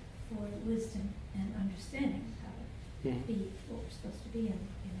Buddha for wisdom and understanding how to Mhm. be what we're supposed to be in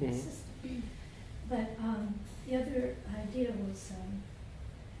the Mhm. system. But the other idea was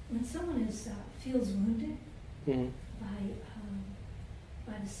when someone feels wounded Mhm.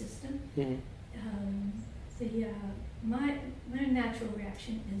 by the system, Mhm. my natural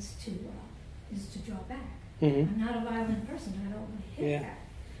reaction is to draw back. Mhm. I'm not a violent person. I don't want to hit Yeah. back.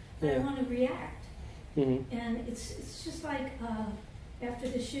 But I Yeah. want to react. Mhm. And it's just like after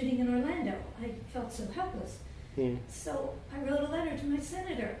the shooting in Orlando, I felt so helpless. Mhm. So I wrote a letter to my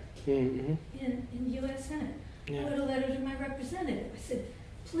senator Mhm. in the U.S. Senate. Yeah. I wrote a letter to my representative. I said,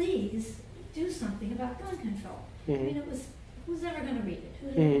 please do something about gun control. I Mhm. mean, it was, who's ever going to read it? Who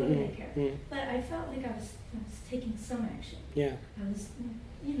Mhm. do they care? Mhm. But I felt like I was taking some action. Yeah. I was,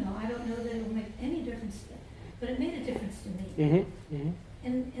 I don't know that it will make any difference, but it made a difference to me. Mhm. Mhm.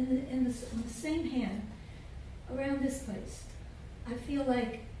 And on the same hand, around this place, I feel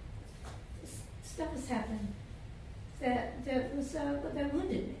like stuff has happened that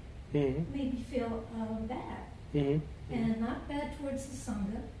wounded me, Mhm. made me feel bad, Mhm. and not bad towards the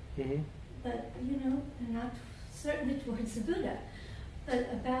Sangha, Mhm. but and not certainly towards the Buddha, but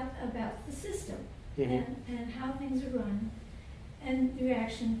about the system Mhm. and how things are run, and the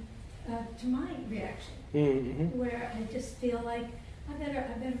reaction to my reaction, Mhm. where I just feel like I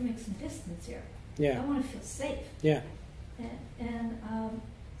better make some distance here. Yeah. I want to feel safe. Yeah. And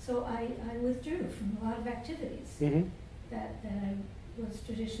so I withdrew from a lot of activities Mhm. that I was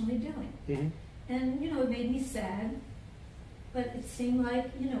traditionally doing. Mhm. And, it made me sad, but it seemed like,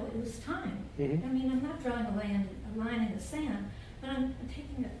 it was time. Mhm. I mean, I'm not drawing a line in the sand, but I'm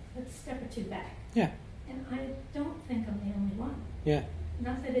taking a step or two back. Yeah. And I don't think I'm the only one. Yeah.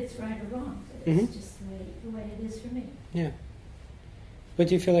 Not that it's right or wrong, but it's Mhm. just the way it is for me. Yeah. What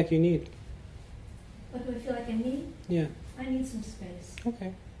do you feel like you need? What do I feel like I need? Yeah. I need some space.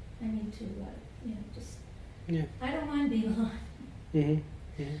 Okay. I need to, just... Yeah. I don't mind being alone. Mhm.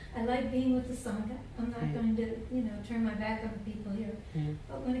 Mhm. I like being with the Sangha. I'm not Mhm. going to, turn my back on the people here. Mhm.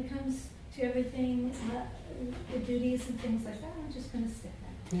 But when it comes to everything, the duties and things like that, I'm just going to step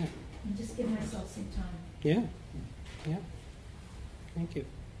back Yeah. and just give myself some time. Yeah. Yeah. Thank you.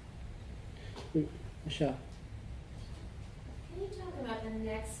 Michelle. Can you talk about the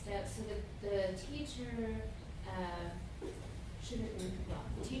next step? So the teacher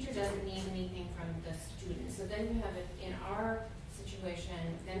the teacher doesn't need anything from the student. So then you have in our situation,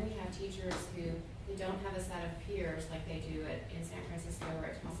 then we have teachers who they don't have a set of peers like they do in San Francisco or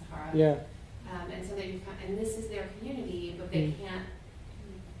at Tomahara. Yeah. And so and this is their community, but they can't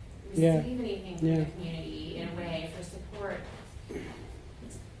Yeah. receive anything from Yeah. the community in a way for support.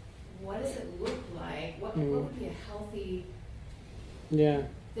 What does it look like? What would be a healthy Yeah.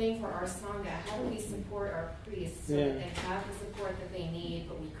 thing for our Sangha? How do we support our priests so that they have the support that they need,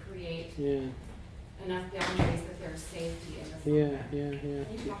 but we create Yeah. enough boundaries that there's safety in the Yeah. Sangha? Yeah. Yeah.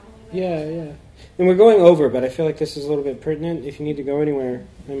 Can you talk a little bit Yeah, about that? yeah. And we're going over, but I feel like this is a little bit pertinent. If you need to go anywhere,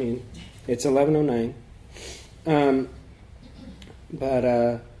 I mean, it's 11:09. But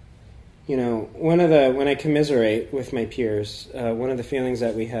when I commiserate with my peers, one of the feelings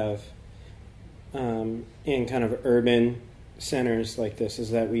that we have in kind of urban centers like this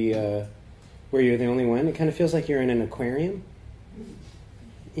is that where you're the only one, it kind of feels like you're in an aquarium,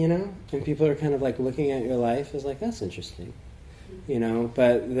 and people are kind of like looking at your life as like, that's interesting.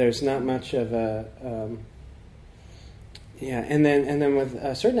 But there's not much of a, and then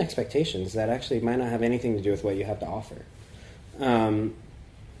with certain expectations that actually might not have anything to do with what you have to offer.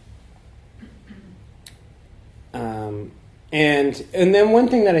 And then one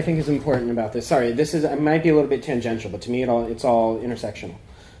thing that I think is important about this, sorry, it might be a little bit tangential, but to me it's all intersectional.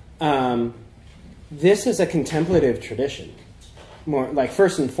 This is a contemplative tradition, more like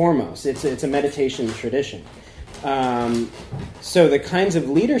first and foremost, it's a meditation tradition. So the kinds of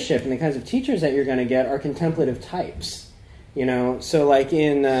leadership and the kinds of teachers that you're going to get are contemplative types. So like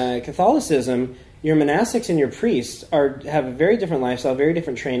in Catholicism, your monastics and your priests have a very different lifestyle, very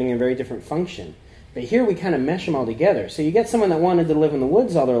different training, and very different function. But here we kind of mesh them all together. So you get someone that wanted to live in the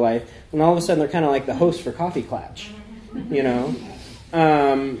woods all their life, and all of a sudden they're kind of like the host for Coffee Klatch,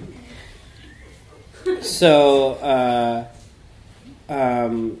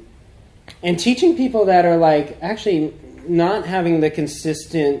 and teaching people that are like actually not having the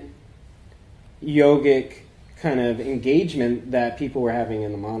consistent yogic kind of engagement that people were having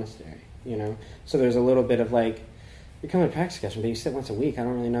in the monastery, So there's a little bit of like, you come to practice session, but you sit once a week. I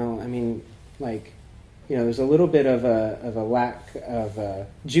don't really know. I mean, like, there's a little bit of a lack of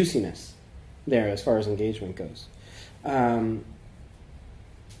juiciness there as far as engagement goes.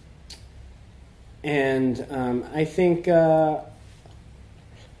 I think I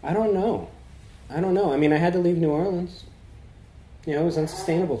don't know. I mean, I had to leave New Orleans. You know, it was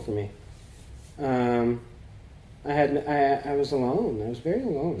unsustainable for me. I was alone. I was very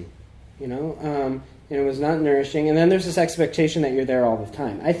alone. You know, and it was not nourishing. And then there's this expectation that you're there all the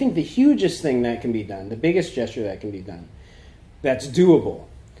time. I think the hugest thing that can be done, the biggest gesture that can be done, that's doable.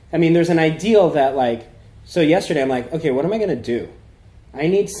 I mean, there's an ideal that, like, so yesterday I'm like, okay, what am I going to do? I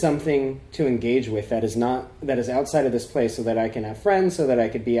need something to engage with that is outside of this place, so that I can have friends, so that I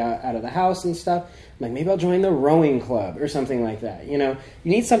could be out of the house and stuff. I'm like, maybe I'll join the rowing club or something like that. You know,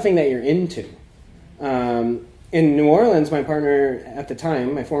 you need something that you're into. In New Orleans, my partner at the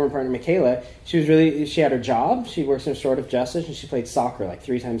time, my former partner Michaela, she had her job. She works in restorative justice, and she played soccer like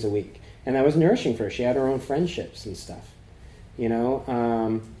 3 times a week, and that was nourishing for her. She had her own friendships and stuff. You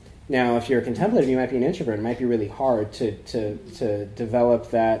know. Now, if you're a contemplative, you might be an introvert. It might be really hard to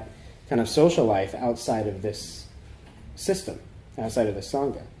develop that kind of social life outside of this system, outside of the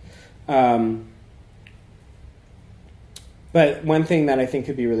Sangha. But one thing that I think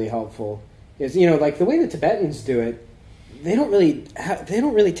could be really helpful is, you know, like the way the Tibetans do it, they don't really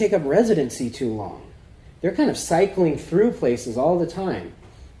take up residency too long. They're kind of cycling through places all the time,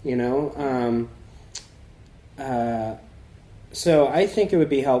 you know. So I think it would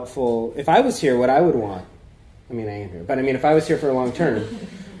be helpful, if I was here, what I would want, I mean, I am here, but I mean, if I was here for a long term,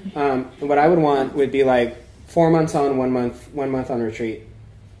 what I would want would be like 4 months on, 1 month on retreat,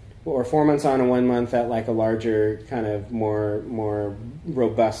 or 4 months on and 1 month at like a larger, kind of more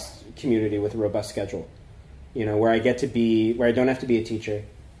robust community with a robust schedule, you know, where I don't have to be a teacher,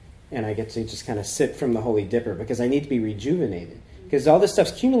 and I get to just kind of sit from the Holy Dipper, because I need to be rejuvenated, because all this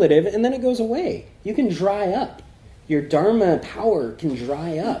stuff's cumulative, and then it goes away. You can dry up. Your Dharma power can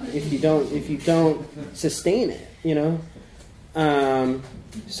dry up if you don't sustain it, you know.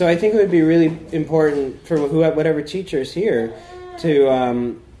 So I think it would be really important for whatever teacher is here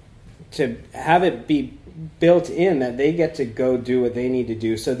to have it be built in that they get to go do what they need to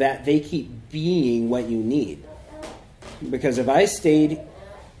do, so that they keep being what you need. Because if I stayed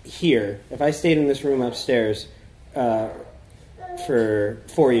in this room upstairs for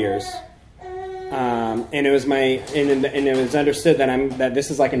 4 years. And it was and it was understood that this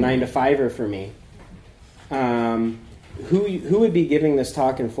is like a 9-to-5-er for me. Who would be giving this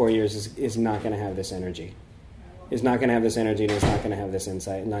talk in 4 years is not going to have this energy. Is not going to have this energy, and is not going to have this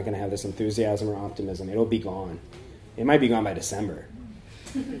insight, not going to have this enthusiasm or optimism. It'll be gone. It might be gone by December.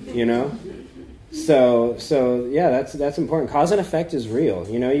 You know. So yeah, that's important. Cause and effect is real.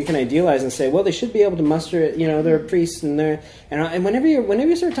 You know, you can idealize and say, well, they should be able to muster it. You know, they're priests, and whenever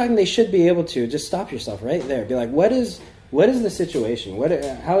you start talking, they should be able to. Just stop yourself right there. Be like, what is the situation?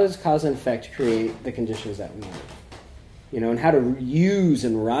 How does cause and effect create the conditions that we want? You know, and how to use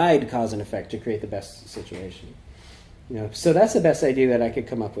and ride cause and effect to create the best situation. You know, so that's the best idea that I could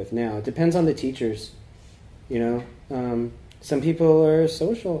come up with now. It depends on the teachers. You know, some people are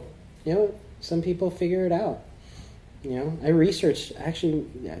social. You know. Some people figure it out. You know, I researched, actually,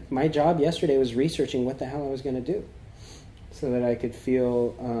 my job yesterday was researching what the hell I was going to do so that I could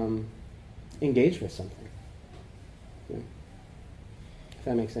feel engaged with something. You know, if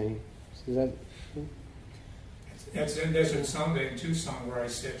that makes any sense. That's in Desert Sangha in Tucson where I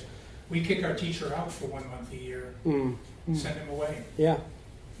sit. We kick our teacher out for 1 month a year. Send him away. Yeah.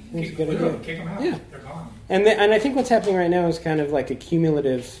 That's a good idea. Kick them out. Yeah. They're gone. And I think what's happening right now is kind of like a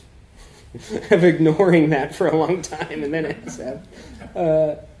cumulative of ignoring that for a long time, and then it's Melanie.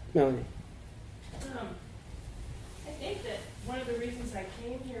 I think that one of the reasons I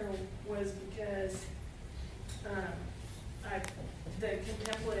came here was because the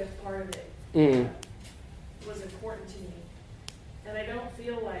contemplative part of it was important to me, and I don't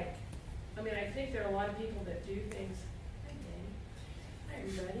feel like. I mean, I think there are a lot of people that do things. Hi, Danny. Hi,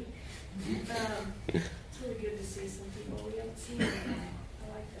 everybody. It's really good to see some people we haven't seen in a while. I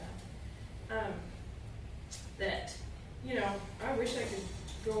like that. That, you know, I wish I could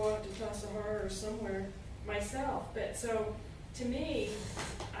go out to Tassajara or somewhere myself. But so, to me,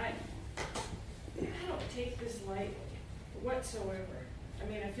 I don't take this lightly whatsoever. I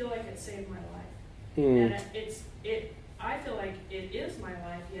mean, I feel like it saved my life, and I feel like it is my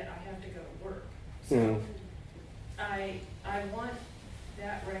life. Yet I have to go to work. So I want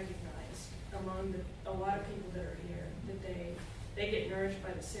that recognized among a lot of people that are here, that they get nourished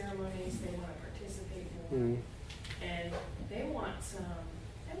by the ceremonies, they want to participate more, and they want some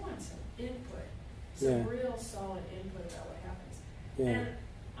input, real solid input about what happens. And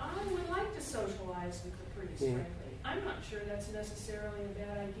I would like to socialize with the priest, frankly. I'm not sure that's necessarily a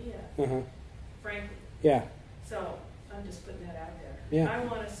bad idea, frankly. Yeah. So I'm just putting that out there. Yeah. I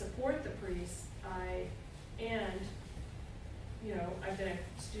want to support the priests I've been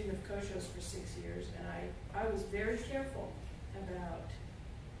a student of Kosho's for 6 years, and I was very careful about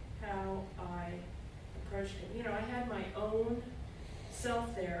how I approached it. I had my own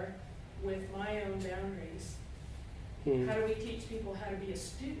self there with my own boundaries. How do we teach people how to be a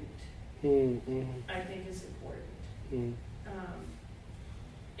student? I think is important.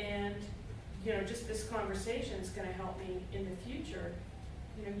 And just this conversation is going to help me in the future.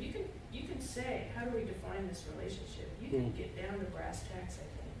 You can say, how do we define this relationship? You can get down to brass tacks, I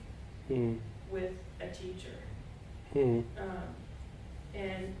think, with a teacher.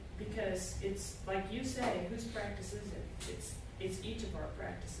 And because it's like you say, whose practice is it? It's each of our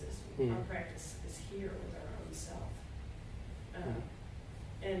practices. Our practice is here with our own self.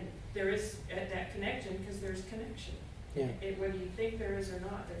 And there is that connection because there's connection. Yeah. Whether you think there is or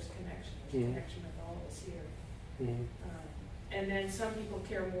not, there's connection. There's connection with all of us here. And then some people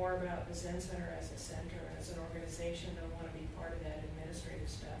care more about the Zen Center as a center, as an organization, and want to be part of that administrative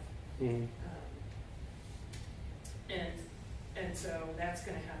stuff. And so that's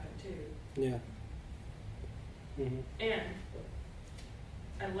going to happen too. Yeah. And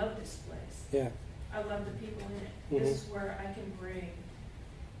I love this place. Yeah. I love the people in it. This is where I can bring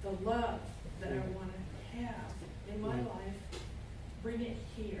the love that I want to have in my life, bring it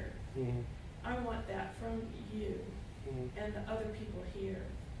here. I want that from you and the other people here,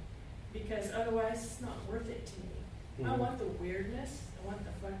 because otherwise it's not worth it to me. I want the weirdness, I want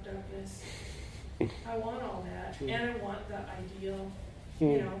the fucked upness, I want all that, and I want the ideal,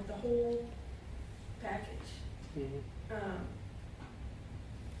 the whole package. And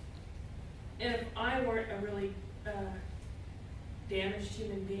if I weren't a really damaged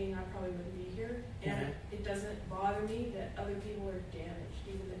human being, I probably wouldn't be here. And it doesn't bother me that other people are damaged,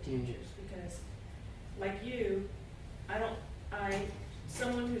 even the teachers, because like you,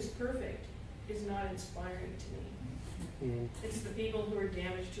 someone who's perfect is not inspiring to me. It's the people who are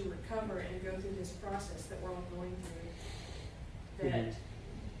damaged who recover and go through this process that we're all going through that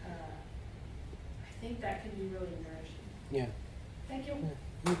I think that can be really nourishing. Yeah. Thank you.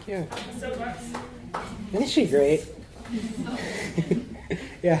 Thank you. So much. Isn't she great?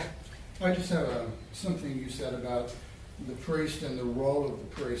 Yeah. I just have something you said about the priest and the role of the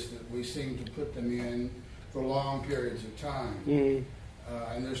priest, that we seem to put them in for long periods of time, and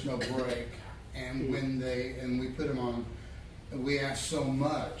there's no break. And when we put them on, we ask so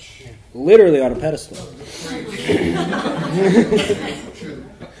much. Literally on a pedestal. Of the priest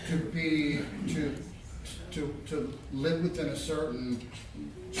to live within a certain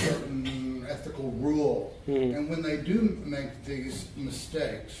ethical rule. And when they do make these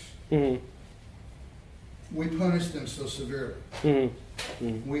mistakes, we punish them so severely.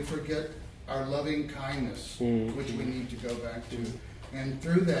 We forget our loving kindness, which we need to go back to. And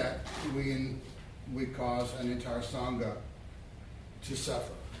through that, we cause an entire Sangha to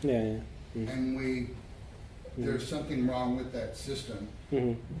suffer. And there's something wrong with that system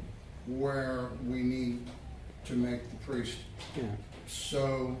where we need to make the priest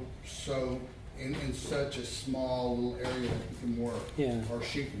so in such a small little area that he can work, or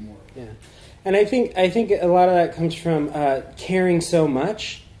she can work. Yeah, and I think a lot of that comes from caring so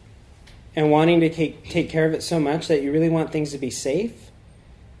much and wanting to take care of it so much that you really want things to be safe.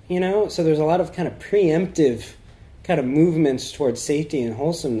 So there's a lot of kind of preemptive kind of movements towards safety and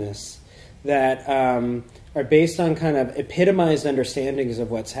wholesomeness that are based on kind of epitomized understandings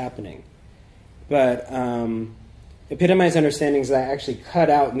of what's happening, but epitomized understandings that actually cut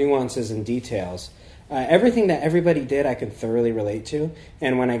out nuances and details. Everything that everybody did, I can thoroughly relate to.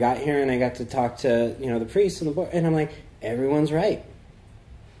 And when I got here and I got to talk to the priests and the board, and I'm like, everyone's right.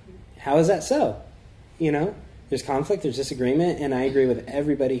 How is that so? There's conflict, there's disagreement, and I agree with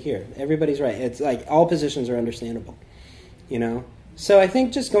everybody here. Everybody's right. It's like all positions are understandable. So I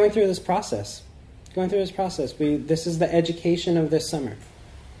think just going through this process. This is the education of this summer.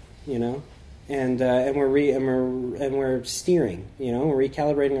 And we're steering. We're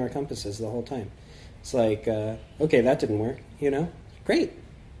recalibrating our compasses the whole time. It's like, okay, that didn't work. Great.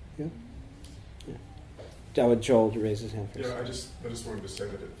 Joel raise his hand first. Yeah, I just wanted to say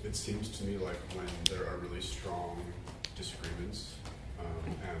that it seems to me like when there are really strong disagreements,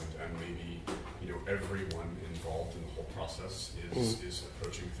 and maybe everyone involved in the whole process is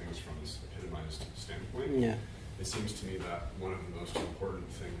approaching things from this epitomized standpoint. Yeah. It seems to me that one of the most important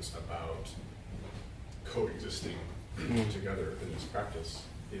things about coexisting together in this practice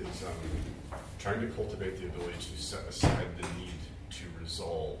is trying to cultivate the ability to set aside the need to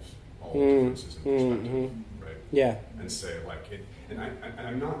resolve all differences in perspective, right? Yeah. And say like it, and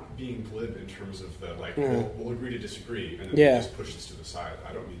I'm not being glib in terms of the like Yeah. we'll agree to disagree and then Yeah. we'll just push this to the side.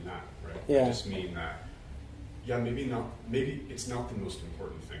 I don't mean that, right? Yeah. I just mean that maybe it's not the most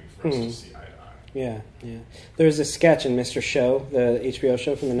important thing for us to see eye to eye. Yeah, yeah. There was a sketch in Mr. Show, the HBO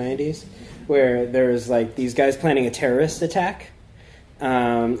show from the 90s, where there was like these guys planning a terrorist attack.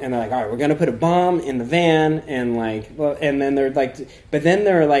 And they're like, all right, we're going to put a bomb in the van, and like, well, and then they're like, but then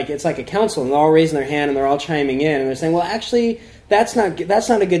they're like, it's like a council, and they're all raising their hand, and they're all chiming in, and they're saying, well, actually, that's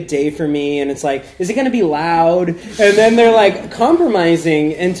not a good day for me, and it's like, is it going to be loud? And then they're like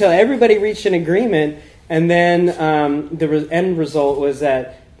compromising until everybody reached an agreement, and then the end result was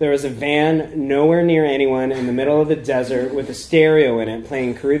that there was a van nowhere near anyone in the middle of the desert with a stereo in it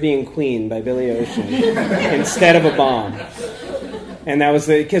playing Caribbean Queen by Billy Ocean instead of a bomb. And that was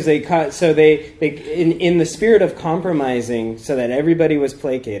because they caught, so they in the spirit of compromising, so that everybody was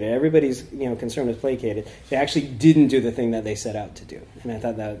placated, everybody's concern was placated. They actually didn't do the thing that they set out to do, and I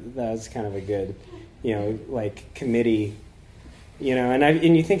thought that was kind of a good, like committee,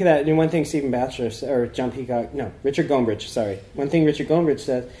 and you think of that. And one thing Stephen Batchelor or Richard Gombrich, sorry, one thing Richard Gombrich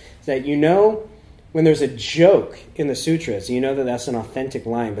says is that when there's a joke in the sutras, that that's an authentic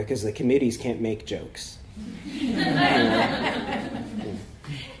line because the committees can't make jokes.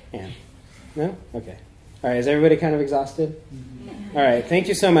 Yeah. No? Okay. All right. Is everybody kind of exhausted? All right. Thank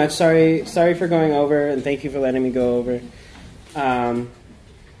you so much. Sorry for going over, and thank you for letting me go over.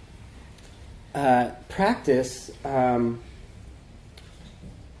 Practice can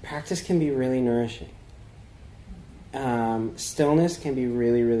be really nourishing. Stillness can be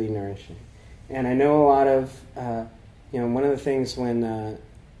really, really nourishing. And I know a lot of, one of the things when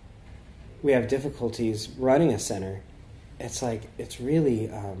we have difficulties running a center, it's like, it's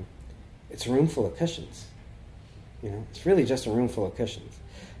really, it's a room full of cushions. It's really just a room full of cushions.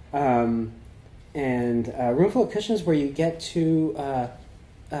 And a room full of cushions where you get to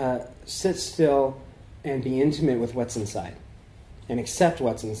sit still and be intimate with what's inside and accept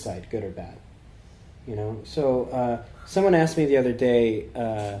what's inside, good or bad. So someone asked me the other day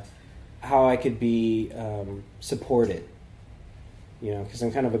how I could be supported, because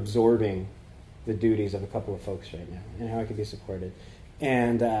I'm kind of absorbing the duties of a couple of folks right now, and how I could be supported.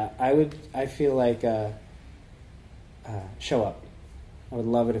 And I feel like show up. I would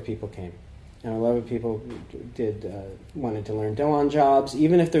love it if people came. And I love it if people wanted to learn Doan jobs.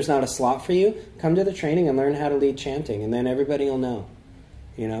 Even if there's not a slot for you, come to the training and learn how to lead chanting, and then everybody will know.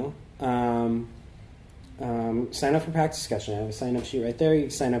 Sign up for practice discussion. I have a sign-up sheet right there. You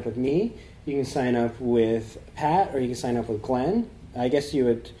can sign up with me. You can sign up with Pat, or you can sign up with Glenn. I guess you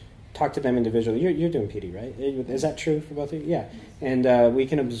would talk to them individually. You're doing PD, right? Is that true for both of you? Yeah. And we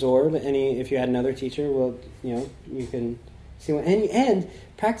can absorb any. If you had another teacher, you can see what. And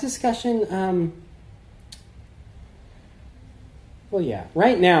practice discussion. Well, yeah.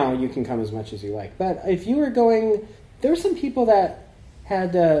 Right now, you can come as much as you like. But if you were going, there were some people that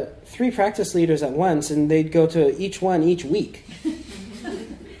had 3 practice leaders at once, and they'd go to each one each week.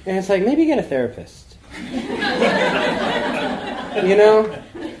 And it's like, maybe get a therapist.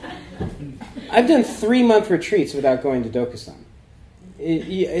 I've done 3-month retreats without going to Dokusan.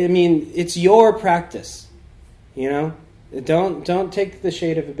 It's your practice. Don't take the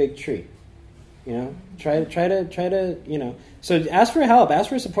shade of a big tree. Try to. So ask for help, ask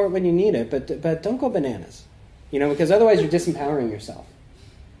for support when you need it, but don't go bananas. Because otherwise you're disempowering yourself.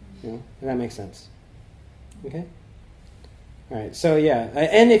 If that makes sense. Okay. All right. So yeah,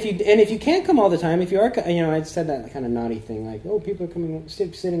 and if you can't come all the time, if you are, I said that kind of naughty thing, like, oh, people are coming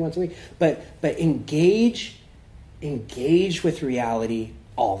sitting once a week, but engage with reality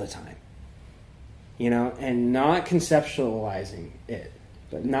all the time. And not conceptualizing it,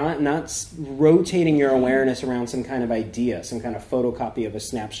 but not rotating your awareness around some kind of idea, some kind of photocopy of a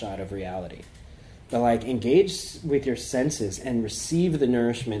snapshot of reality. But like engage with your senses and receive the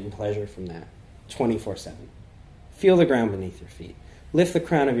nourishment and pleasure from that 24/7. Feel the ground beneath your feet. Lift the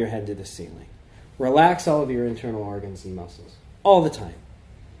crown of your head to the ceiling. Relax all of your internal organs and muscles all the time.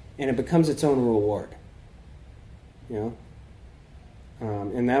 And it becomes its own reward. And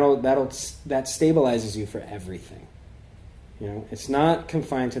that stabilizes you for everything. It's not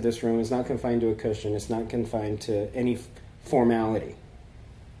confined to this room. It's not confined to a cushion. It's not confined to any formality.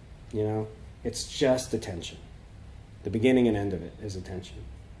 It's just attention. The beginning and end of it is attention.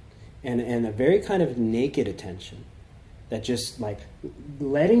 And a very kind of naked attention that just like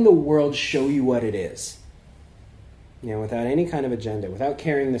letting the world show you what it is. Without any kind of agenda, without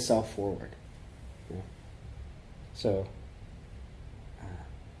carrying the self forward. So,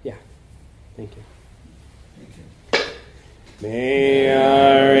 yeah. Thank you. Thank you. May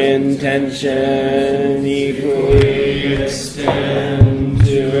our intention equally extend.